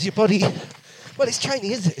separateness as your body, well, it's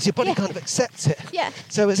training, isn't it? As your body kind of accepts it. Yeah.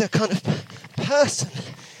 So as a kind of person,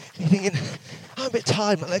 you're thinking, I'm a bit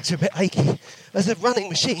tired, my legs are a bit achy. As a running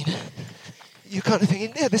machine, you're kind of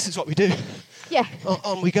thinking, yeah, this is what we do. Yeah.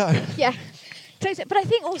 On we go. Yeah. But I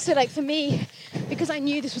think also, like, for me, because I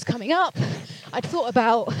knew this was coming up, I'd thought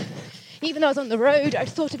about, even though I was on the road, I'd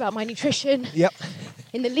thought about my nutrition. Yep.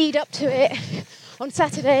 In the lead up to it. On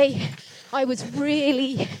Saturday, I was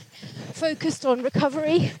really focused on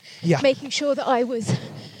recovery. Yeah. Making sure that I was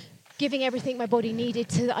giving everything my body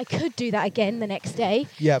needed so that I could do that again the next day.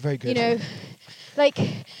 Yeah, very good.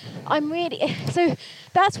 I'm really... So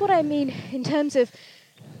that's what I mean in terms of...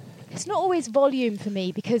 It's not always volume for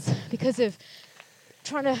me because of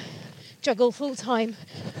trying to juggle full-time,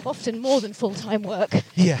 often more than full-time work.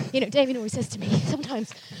 Yeah. Damien always says to me,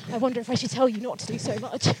 sometimes I wonder if I should tell you not to do so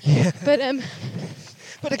much. Yeah.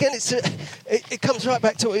 But again, it comes right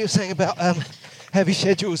back to what you were saying about heavy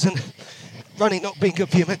schedules and running not being good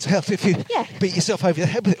for your mental health if you beat yourself over the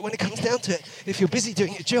head with it. When it comes down to it, if you're busy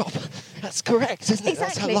doing your job, that's correct, isn't it?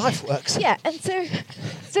 Exactly. That's how life works. Yeah, and so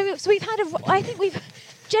we've had I think we've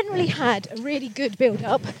generally had a really good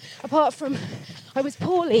build-up, apart from I was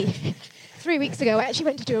poorly 3 weeks ago. I actually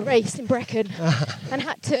went to do a race in Brecon and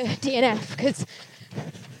had to DNF because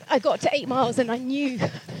I got to 8 miles and I knew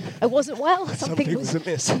I wasn't well. Something was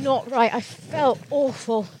amiss. Not right. I felt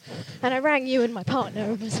awful. And I rang you and my partner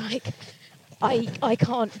and was like, I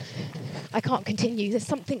can't continue. There's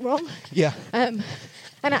something wrong. Yeah. And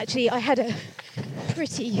actually I had a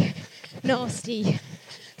pretty nasty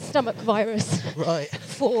stomach virus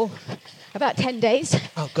for about 10 days.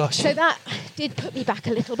 Oh gosh. So that did put me back a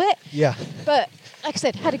little bit. Yeah. But like I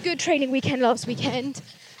said, had a good training weekend last weekend.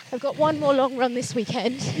 I've got one more long run this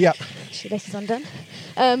weekend. Yep. Shoelace is undone.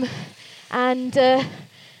 And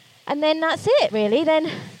then that's it really.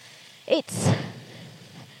 Then it's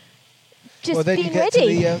just then being you get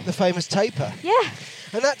ready. to the famous taper. Yeah.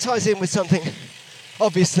 And that ties in with something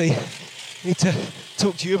obviously I need to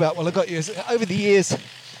talk to you about while I got you. Over the years,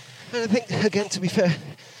 and I think, again, to be fair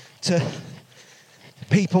to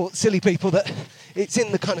silly people, that it's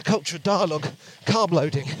in the kind of culture of dialogue, carb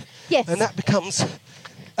loading. Yes. And that becomes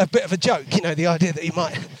a bit of a joke, the idea that you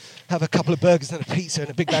might have a couple of burgers and a pizza and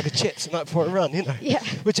a big bag of chips the night before a run, Yeah.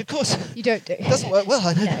 Which, of course, you don't do. Doesn't work well,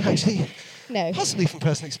 I know, actually. No. Possibly from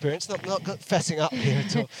personal experience, not fessing up here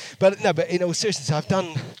at all. But in all seriousness, I've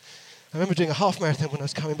done I remember doing a half marathon when I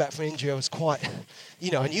was coming back from injury. I was quite,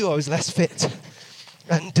 I knew I was less fit.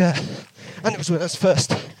 And it was when I was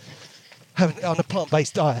first on a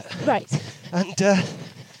plant-based diet. Right. And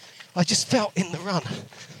I just felt in the run,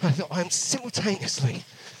 I thought I'm simultaneously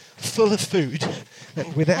full of food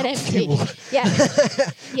and without fuel. Yeah.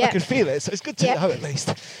 I could feel it, so it's good to know at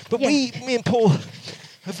least. But me and Paul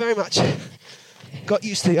have very much got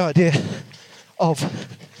used to the idea of,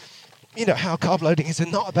 how carb loading is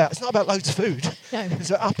it's not about loads of food. No. It's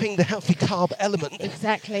about upping the healthy carb element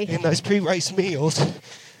exactly in those pre-race meals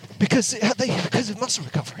because of muscle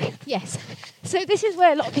recovery. Yes. So this is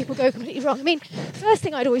where a lot of people go completely wrong. I mean, first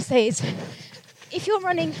thing I'd always say is if you're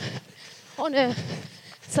running on a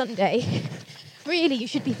Sunday, really you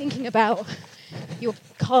should be thinking about your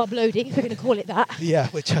carb loading, if we're going to call it that. Yeah,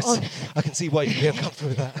 which I can see why you'd be uncomfortable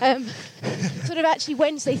with that. Sort of actually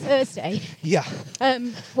Wednesday, Thursday. Yeah.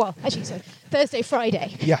 Thursday,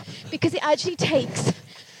 Friday. Yeah. Because it actually takes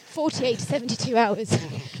 48 to 72 hours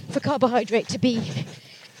for carbohydrate to be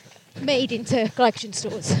made into glycogen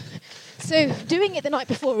stores. So doing it the night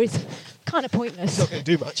before is kind of pointless. It's not going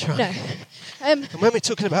to do much, right? No. And when we're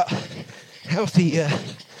talking about healthy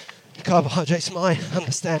carbohydrates, my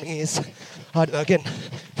understanding is, I don't know, again,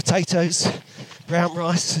 potatoes, brown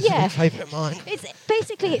rice is my favourite of mine. It's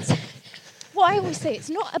what I always say, it's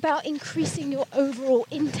not about increasing your overall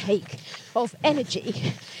intake of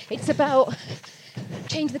energy. It's about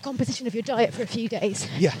changing the composition of your diet for a few days.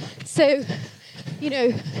 Yeah. So,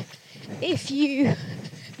 if you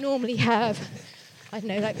normally have,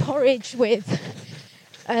 like porridge with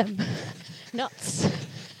nuts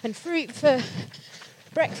and fruit for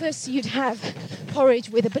breakfast, you'd have porridge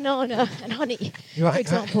with a banana and honey, for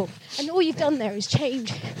example. And all you've done there is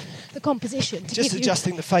change the composition to just give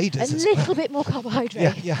adjusting the faders. A little bit more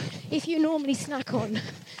carbohydrate. Yeah. If you normally snack on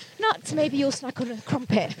nuts, maybe you'll snack on a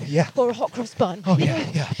crumpet or a hot cross bun. Oh,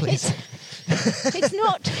 please.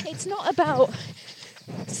 It's not about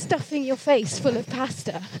stuffing your face full of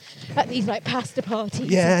pasta at these pasta parties.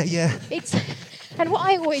 Yeah. And what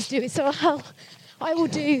I always do is I'll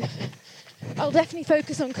definitely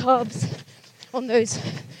focus on carbs on those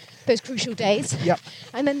crucial days. Yep.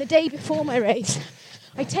 And then the day before my race,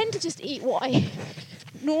 I tend to just eat what I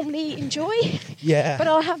normally enjoy. Yeah. But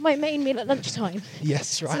I'll have my main meal at lunchtime.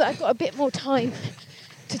 Yes, right. So that I've got a bit more time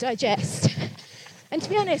to digest. And to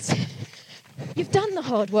be honest, you've done the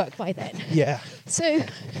hard work by then. Yeah. So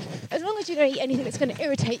as long as you don't eat anything that's going to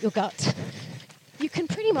irritate your gut, you can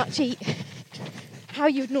pretty much eat how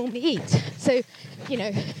you'd normally eat. So,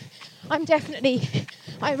 I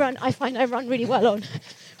find I run really well on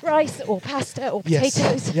rice or pasta or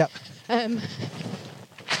potatoes. Yes. Yep.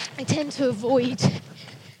 I tend to avoid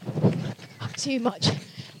too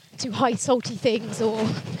high salty things or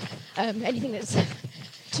anything that's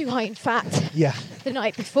too high in fat the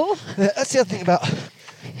night before. That's the other thing about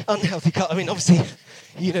unhealthy carb. I mean, obviously,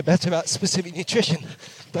 you know better about specific nutrition,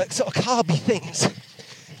 but sort of carby things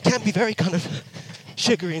can be very kind of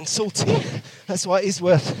sugary and salty. Yeah. That's why it is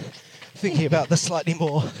worth thinking about the slightly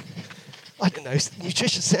more,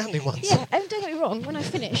 nutritious sounding ones. Yeah, and don't get me wrong, when I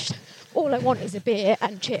finished, all I want is a beer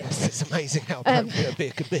and chips. It's amazing how appropriate a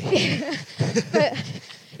beer could be. But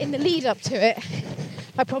in the lead up to it,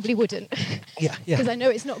 I probably wouldn't. Yeah. Because I know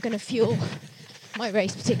it's not going to fuel my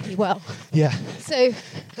race particularly well. Yeah. So.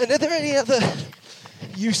 And are there any other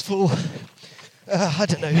useful,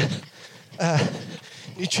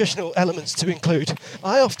 nutritional elements to include?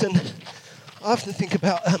 I often think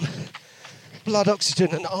about blood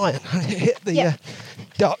oxygen and iron. I hit the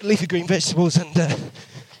dark leafy green vegetables and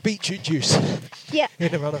beetroot juice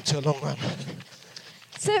in a run up to a long run.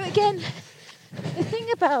 So again, the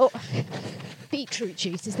thing about beetroot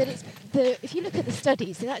juice is that if you look at the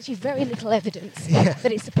studies, there's actually very little evidence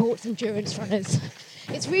that it supports endurance runners.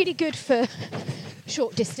 It's really good for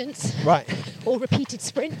short distance or repeated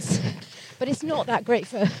sprints, but it's not that great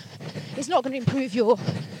it's not going to improve your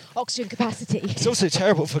oxygen capacity. It's also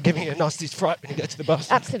terrible for giving you a nasty fright when you get to the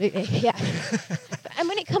bus. Absolutely, yeah. And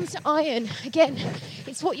when it comes to iron, again,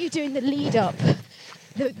 it's what you do in the lead up,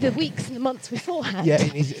 the weeks and the months beforehand. Yeah,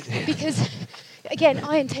 you need it. Because, again,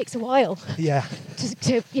 iron takes a while. Yeah. To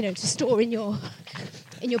store in your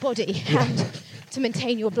body and to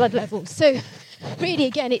maintain your blood levels. So, really,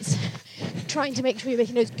 again, it's trying to make sure you're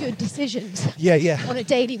making those good decisions. On a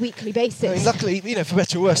daily, weekly basis. I mean, luckily, for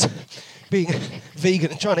better or worse, being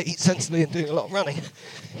vegan and trying to eat sensibly and doing a lot of running,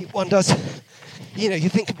 one does,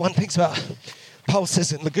 one thinks about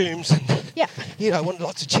pulses and legumes and, I want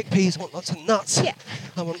lots of chickpeas, I want lots of nuts,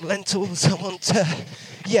 I want lentils, I want,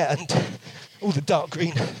 and all the dark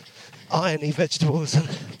green irony vegetables and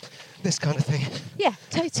this kind of thing. Yeah,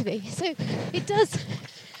 totally. So it does.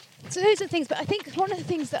 So those are things. But I think one of the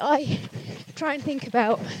things that I try and think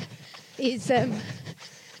about is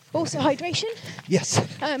also hydration. Yes.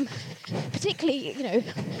 Particularly,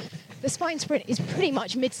 the Spine Sprint is pretty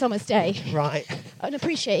much Midsummer's Day. Right. And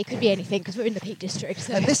appreciate it could be anything because we're in the Peak District.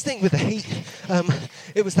 So. And this thing with the heat,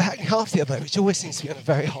 it was the Hackney Half the other day, which always seems to be on a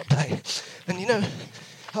very hot day. And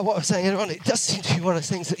what I was saying earlier on, it does seem to be one of those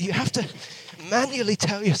things that you have to manually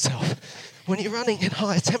tell yourself when you're running in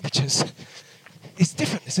higher temperatures. It's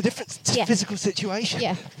different. It's a different physical situation.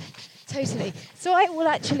 Yeah. Totally. So I've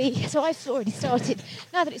already started,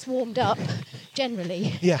 now that it's warmed up,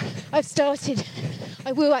 generally. Yeah.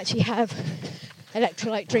 I will actually have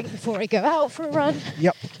electrolyte drink before I go out for a run.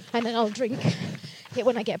 Yep. And then I'll drink it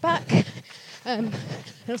when I get back. And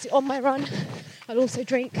also on my run, I'll also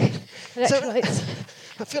drink electrolytes. So,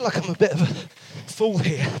 I feel like I'm a bit of a fool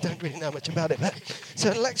here. I don't really know much about it. But so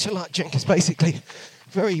an electrolyte drink is basically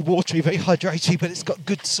very watery, very hydrating, but it's got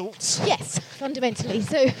good salts. Yes, fundamentally.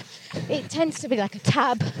 So it tends to be like a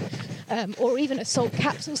tab or even a salt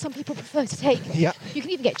capsule some people prefer to take. Yeah. You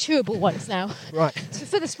can even get chewable ones now. Right. So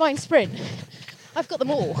for the Spine Sprint, I've got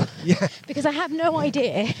them all. Yeah. Because I have no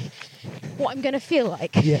idea what I'm going to feel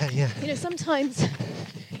like. Yeah, yeah. Sometimes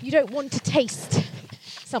you don't want to taste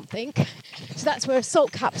something. So that's where a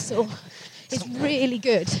salt capsule is really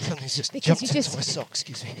good. Something's just because jumped into my sock,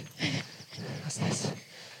 excuse me. That's this.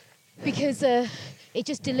 Because it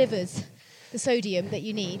just delivers the sodium that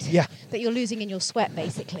you need. Yeah. That you're losing in your sweat,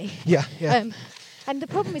 basically. Yeah, yeah. And the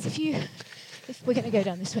problem is if we're going to go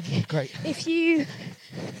down this way. Great. If you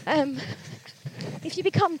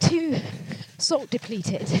become too salt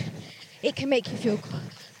depleted, it can make you feel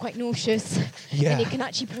quite nauseous. Yeah. And it can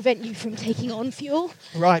actually prevent you from taking on fuel.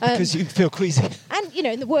 Right, because you feel queasy. And,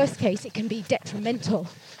 in the worst case, it can be detrimental.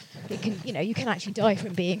 It can, you can actually die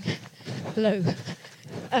from being low,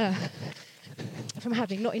 from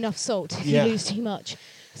having not enough salt if you lose too much.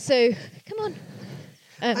 So, come on.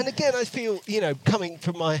 And again, I feel, coming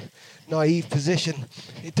from my naive position,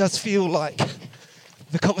 it does feel like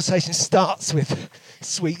the conversation starts with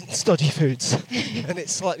sweet and stodgy foods. And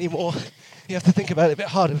it's slightly more, you have to think about it a bit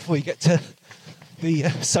harder before you get to the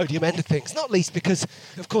sodium end of things. Not least because,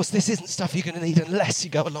 of course, this isn't stuff you're going to need unless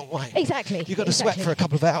you go a long way. Exactly. You've got to sweat for a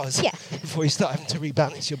couple of hours Yeah. before you start having to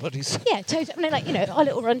rebalance your bodies. Yeah, totally. I mean, our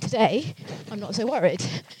little run today, I'm not so worried.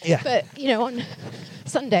 Yeah. But, on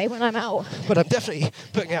Sunday when I'm out... But I'm definitely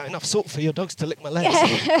putting out enough salt for your dogs to lick my legs.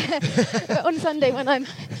 Yeah. But on Sunday when I'm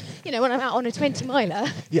out on a 20-miler,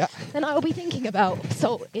 then I'll be thinking about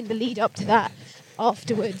salt in the lead up to that,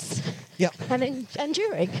 afterwards, and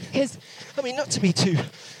during. Because I mean, not to be too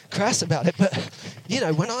crass about it, but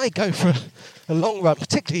when I go for a long run,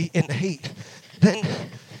 particularly in the heat, then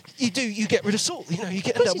you get rid of salt. You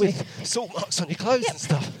end up with salt marks on your clothes and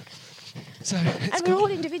stuff. So and we're all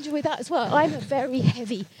individual with that as well. I'm a very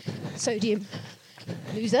heavy sodium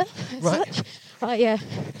loser as such. I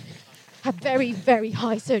have very, very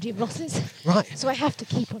high sodium losses. Right. So I have to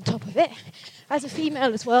keep on top of it. As a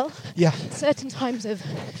female as well. Yeah. Certain times of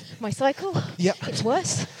my cycle, Yep. it's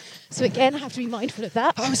worse. So again, I have to be mindful of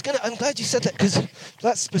that. I'm glad you said that because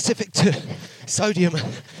that's specific to sodium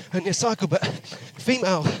and your cycle, but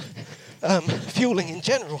female fueling in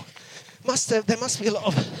general, there must be a lot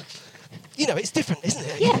of, it's different, isn't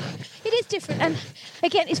it? Yeah, it is different. And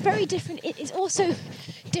again, it's very different. It is also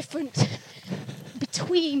different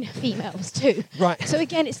between females too. Right. So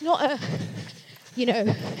again, it's not a,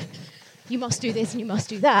 you must do this and you must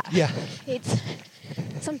do that. Yeah. It's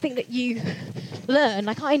something that you learn.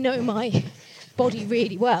 Like, I know my body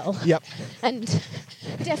really well. Yep. And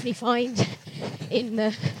I definitely find in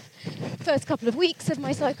the first couple of weeks of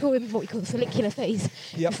my cycle, in what we call the follicular phase,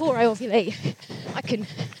 before I ovulate, I can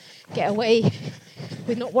get away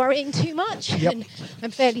with not worrying too much, and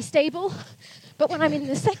I'm fairly stable. But when I'm in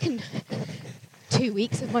the second 2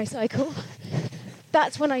 weeks of my cycle,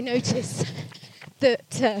 that's when I notice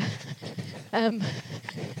that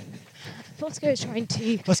Bosco is trying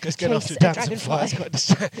to Bosco's going after a damn fly. It's quite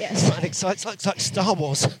distracting. Yes. It's like Star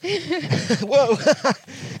Wars. Whoa.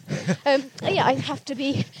 I have to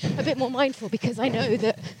be a bit more mindful because I know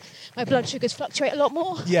that my blood sugars fluctuate a lot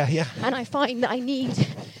more. Yeah, yeah. And I find that I need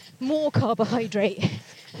more carbohydrate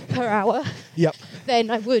per hour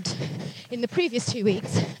than I would in the previous 2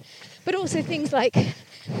 weeks. But also things like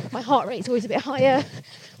my heart rate's always a bit higher,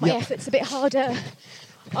 my effort's a bit harder,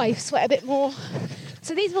 I sweat a bit more.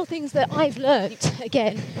 So these are all things that I've learnt,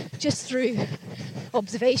 again, just through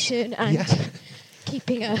observation and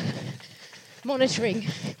keeping a monitoring.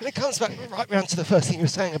 And it comes back right round to the first thing you were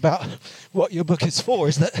saying about what your book is for,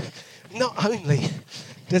 is that not only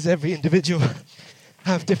does every individual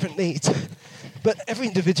have different needs. But every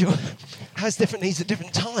individual has different needs at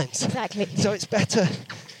different times. Exactly. So it's better.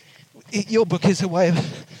 Your book is a way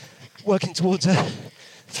of working towards a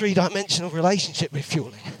 3-dimensional relationship with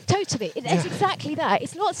fueling. Totally. It's exactly that.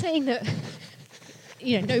 It's not saying that,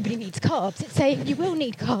 nobody needs carbs. It's saying you will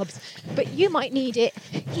need carbs, but you might need it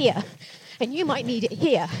here, and you might need it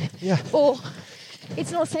here. Yeah. Or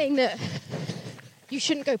it's not saying that you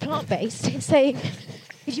shouldn't go plant-based. It's saying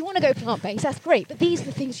if you want to go plant-based, that's great, but these are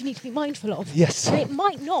the things you need to be mindful of. Yes. And it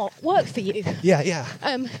might not work for you. Yeah.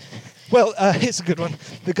 Well, here's a good one.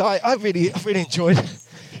 The guy, I've really enjoyed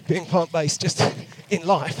being plant-based just in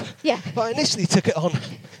life. Yeah. But I initially took it on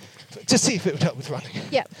to see if it would help with running.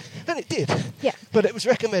 Yeah. And it did. Yeah. But it was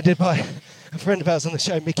recommended by a friend of ours on the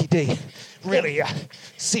show, Mickey D. Really a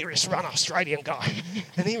serious runner, Australian guy.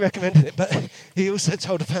 And he recommended it, but he also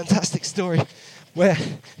told a fantastic story where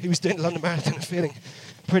he was doing the London Marathon and feeling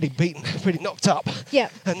pretty beaten, pretty knocked up. Yeah.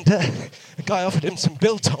 And a guy offered him some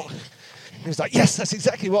biltong. He was like, yes, that's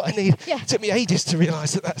exactly what I need. Yeah. It took me ages to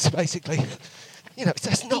realise that that's basically,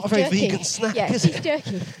 that's not a very vegan snack, is it? Yeah,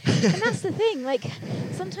 jerky. And that's the thing,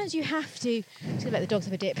 sometimes you have to let the dogs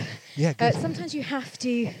have a dip. Yeah, good. Sometimes you have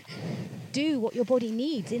to do what your body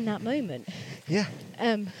needs in that moment. Yeah.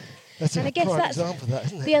 That's and a I guess prime that's example of that,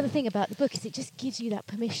 isn't it? the other thing about the book is it just gives you that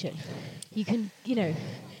permission. You can, come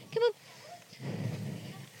on.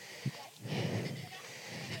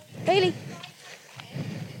 Bailey.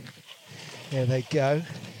 There they go.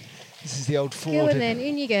 This is the old Ford. Go on then,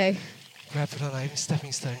 in you go. Bradford-on-Avon,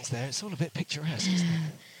 stepping stones there. It's all a bit picturesque, isn't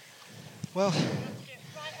it? Well,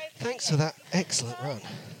 thanks for that excellent run.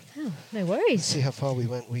 Oh, no worries. See how far we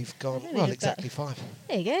went. We've gone, exactly 5.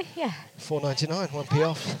 There you go, yeah. 4.99, 1p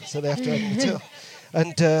off, so they have to open the till.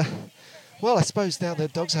 And, I suppose now the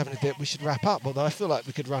dog's having a dip, we should wrap up, although I feel like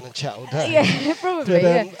we could run and chat all day. Yeah, probably,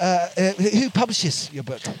 Who publishes your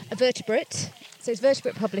book? Vertebrate. So it's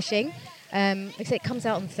Vertebrate Publishing. Like I say, it comes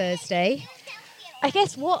out on Thursday. I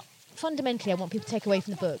guess what fundamentally I want people to take away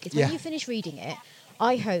from the book is when you finish reading it,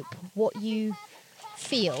 I hope what you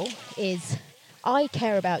feel is I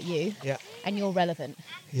care about you and you're relevant.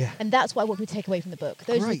 Yeah. And that's what I want people to take away from the book.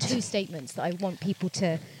 Those are the 2 statements that I want people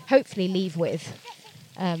to hopefully leave with.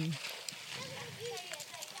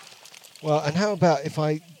 Well, and how about if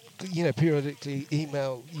I, periodically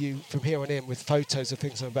email you from here on in with photos of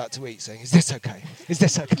things I'm about to eat saying, is this okay? Is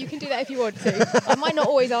this okay? You can do that if you want to. I might not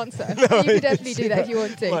always answer. No, you can definitely do that if you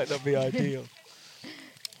want to. Might not be ideal.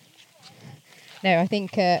 No, I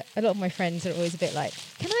think a lot of my friends are always a bit like,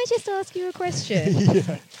 can I just ask you a question?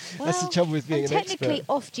 Yeah, well, that's the trouble with being I'm an expert. technically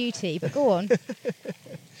off duty, but go on.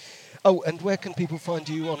 Oh, and where can people find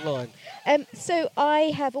you online? So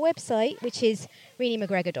I have a website, which is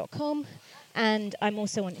reeniemcgregor.com. And I'm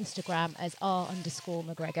also on Instagram as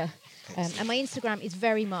r_McGregor. And my Instagram is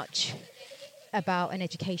very much about an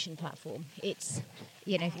education platform. It's,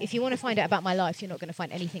 if you want to find out about my life, you're not going to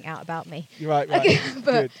find anything out about me. You're right.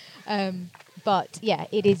 But yeah,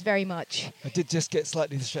 it is very much. I did just get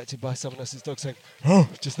slightly distracted by someone else's dog saying, oh,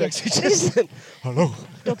 just next to each other. Hello.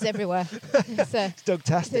 Dogs everywhere. It's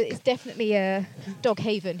dogtastic. It's definitely a dog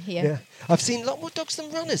haven here. Yeah. I've seen a lot more dogs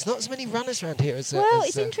than runners. Not as many runners around here as...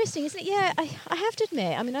 it's interesting, isn't it? Yeah, I have to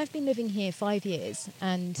admit, I've been living here 5 years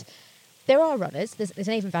and there are runners. There's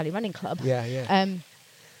an Avon Valley Running Club. Yeah.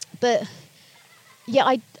 But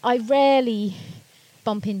yeah, I rarely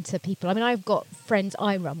bump into people. I've got friends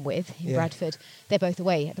I run with in Bradford. They're both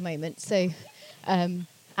away at the moment. So, and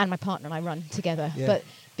my partner and I run together. Yeah. But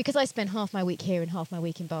because I spend half my week here and half my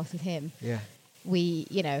week in Bath with him, we,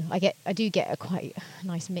 I do get a quite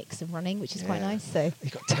nice mix of running, which is quite nice. So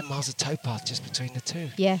you've got 10 miles of towpath just between the 2.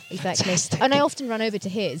 Yeah, exactly. Fantastic. And I often run over to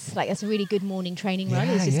his. That's a really good morning training run.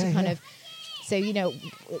 It's just to kind of. So we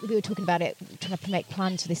were talking about it, trying to make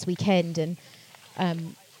plans for this weekend, and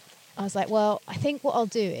I was like, well, I think what I'll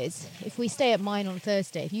do is, if we stay at mine on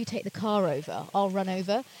Thursday, if you take the car over, I'll run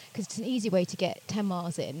over, because it's an easy way to get 10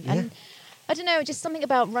 miles in. Yeah. And I don't know, just something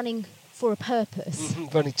about running for a purpose.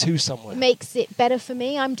 Running to somewhere. Makes it better for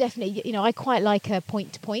me. I'm definitely, I quite like a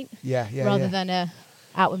point-to-point rather than a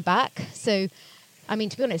out and back. So,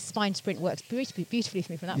 to be honest, Spine Sprint works beautifully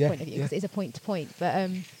for me from that point of view, because it is a point-to-point. But,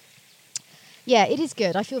 it is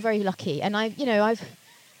good. I feel very lucky. And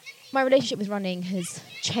my relationship with running has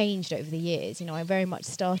changed over the years. I very much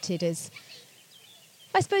started as,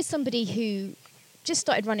 I suppose, somebody who just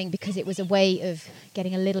started running because it was a way of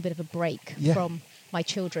getting a little bit of a break from my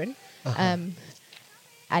children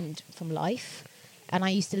and from life. And I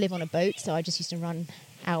used to live on a boat, so I just used to run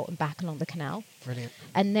out and back along the canal. Brilliant.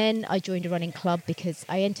 And then I joined a running club because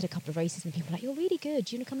I entered a couple of races and people were like, you're really good.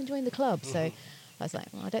 Do you want to come and join the club? So I was like,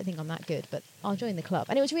 well, I don't think I'm that good, but I'll join the club.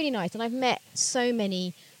 And it was really nice. And I've met so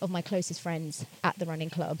many of my closest friends at the running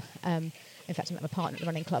club. In fact, I met my partner at the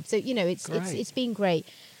running club. So, you know, it's been great.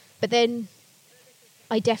 But then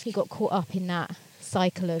I definitely got caught up in that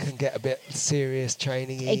cycle of... Can get a bit serious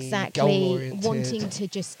training-y, exactly, goal-oriented. wanting to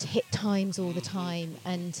just hit times all the time.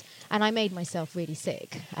 And I made myself really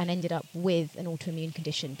sick and ended up with an autoimmune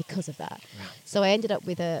condition because of that. Right. So I ended up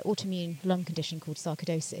with an autoimmune lung condition called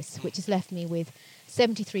sarcoidosis, which has left me with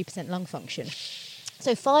 73% lung function.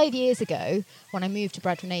 So 5 years ago, when I moved to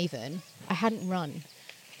Bradford-on-Avon, I hadn't run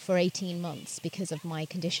for 18 months because of my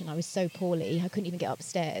condition. I was so poorly, I couldn't even get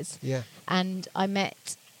upstairs. Yeah. And I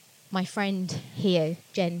met my friend here,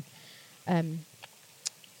 Jen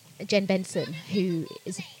Benson, who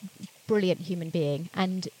is a brilliant human being,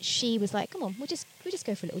 and she was like, "Come on, we'll just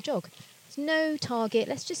go for a little jog. There's no target.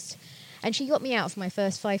 Let's just." And she got me out for my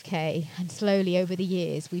first 5K, and slowly over the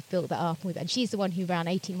years we've built that up. And she's the one who ran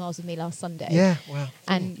 18 miles with me last Sunday. Yeah, wow.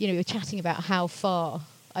 And you know, we were chatting about how far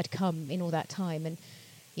I'd come in all that time, and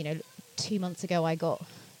you know, 2 months ago I got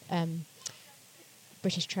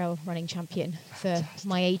British trail running champion for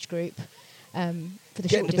my age group for the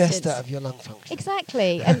Getting short the distance. best out of your lung function.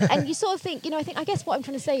 Exactly. and you sort of think, you know, I guess what I'm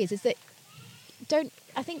trying to say is that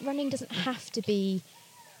I think running doesn't have to be,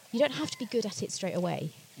 you don't have to be good at it straight away.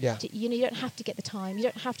 Yeah. You know, you don't have to get the time. You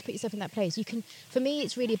don't have to put yourself in that place. You can, for me,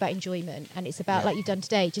 it's really about enjoyment, and it's about, like you've done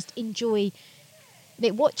today, just enjoy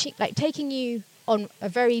watching, like taking you on a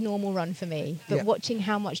very normal run for me, but watching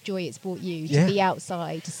how much joy it's brought you to be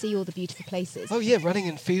outside, to see all the beautiful places. Oh yeah, running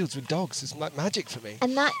in fields with dogs is like magic for me.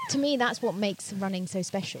 And that, to me, that's what makes running so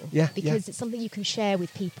special. Yeah, because it's something you can share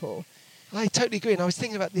with people. I totally agree, and I was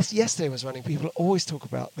thinking about this yesterday when I was running. People always talk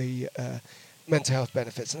about the mental health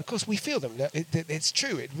benefits, and of course we feel them. It's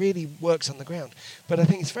true, it really works on the ground. But I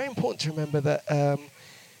think it's very important to remember that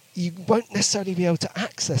you won't necessarily be able to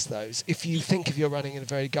access those if you think of your running in a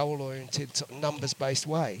very goal-oriented, sort of numbers-based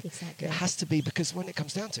way. Exactly. It has to be, because when it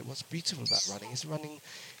comes down to it, what's beautiful about running is running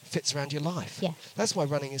fits around your life. Yeah. That's why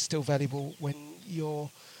running is still valuable when you're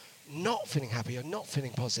not feeling happy or not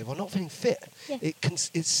feeling positive or not feeling fit. Yeah.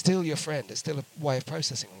 It's still your friend. It's still a way of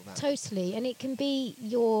processing all that. Totally. And it can be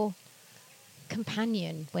your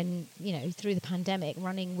companion when, you know, through the pandemic,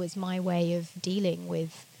 running was my way of dealing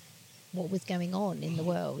with what was going on in the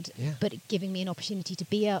world, but giving me an opportunity to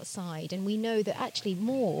be outside. And we know that actually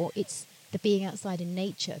it's the being outside in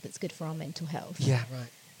nature that's good for our mental health. Yeah, right.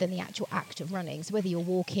 Than the actual act of running. So whether you're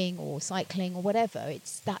walking or cycling or whatever,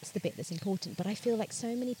 that's the bit that's important. But I feel like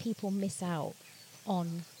so many people miss out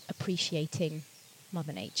on appreciating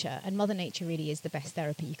Mother Nature, and Mother Nature really is the best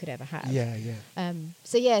therapy you could ever have. Yeah, yeah.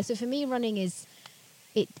 So for me, running is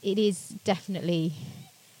it is definitely,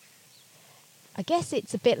 I guess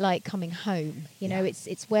it's a bit like coming home. You know,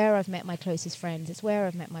 it's where I've met my closest friends. It's where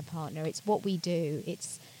I've met my partner. It's what we do.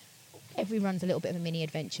 Every run's a little bit of a mini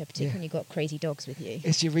adventure, particularly when you've got crazy dogs with you.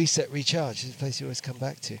 It's your reset, recharge. It's a place you always come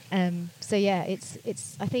back to.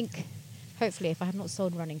 It's. I think, hopefully, if I have not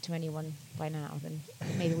sold running to anyone by now, then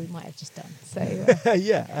maybe we might have just done. So.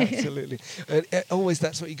 Yeah, absolutely. Always,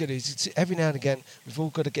 that's what you got to do. Every now and again, we've all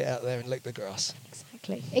got to get out there and lick the grass.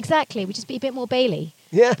 Exactly. We just be a bit more Bailey.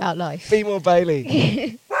 Yeah. About life. Be more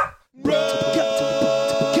Bailey.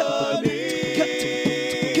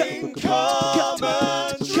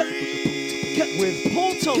 With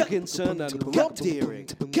Paul Tonkinson and Rob Deering.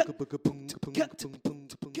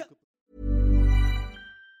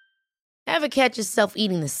 Ever catch yourself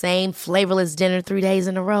eating the same flavorless dinner 3 days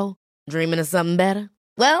in a row? Dreaming of something better?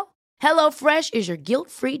 Well, HelloFresh is your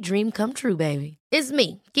guilt-free dream come true, baby. It's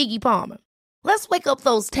me, Keke Palmer. Let's wake up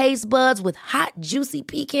those taste buds with hot, juicy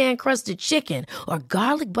pecan-crusted chicken or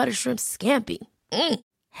garlic butter shrimp scampi.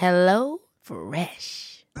 Hello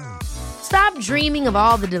Fresh. Stop dreaming of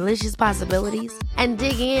all the delicious possibilities and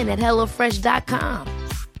dig in at HelloFresh.com.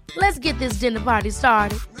 Let's get this dinner party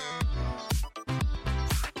started.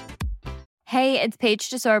 Hey, it's Paige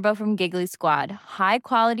DeSorbo from Giggly Squad. High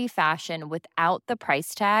quality fashion without the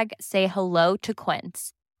price tag. Say hello to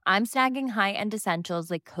Quince. I'm snagging high-end essentials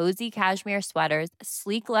like cozy cashmere sweaters,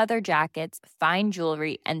 sleek leather jackets, fine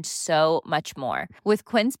jewelry, and so much more. With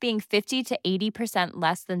Quince being 50 to 80%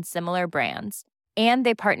 less than similar brands. And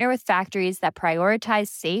they partner with factories that prioritize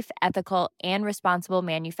safe, ethical, and responsible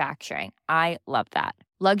manufacturing. I love that.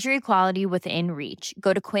 Luxury quality within reach.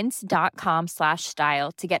 Go to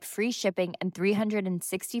quince.com/style to get free shipping and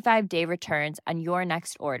 365-day returns on your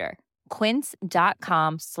next order.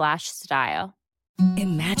 Quince.com/style.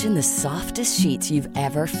 Imagine the softest sheets you've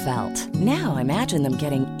ever felt. Now imagine them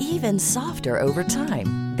getting even softer over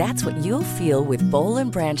time. That's what you'll feel with Boll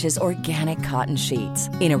 & Branch's organic cotton sheets.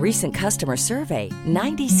 In a recent customer survey,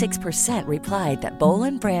 96% replied that Boll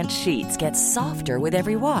 & Branch sheets get softer with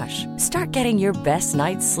every wash. Start getting your best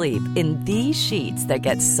night's sleep in these sheets that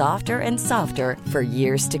get softer and softer for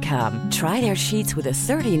years to come. Try their sheets with a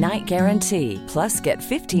 30-night guarantee. Plus, get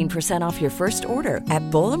 15% off your first order at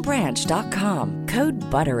BollandBranch.com. Code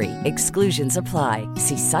BUTTERY. Exclusions apply.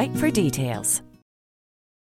 See site for details.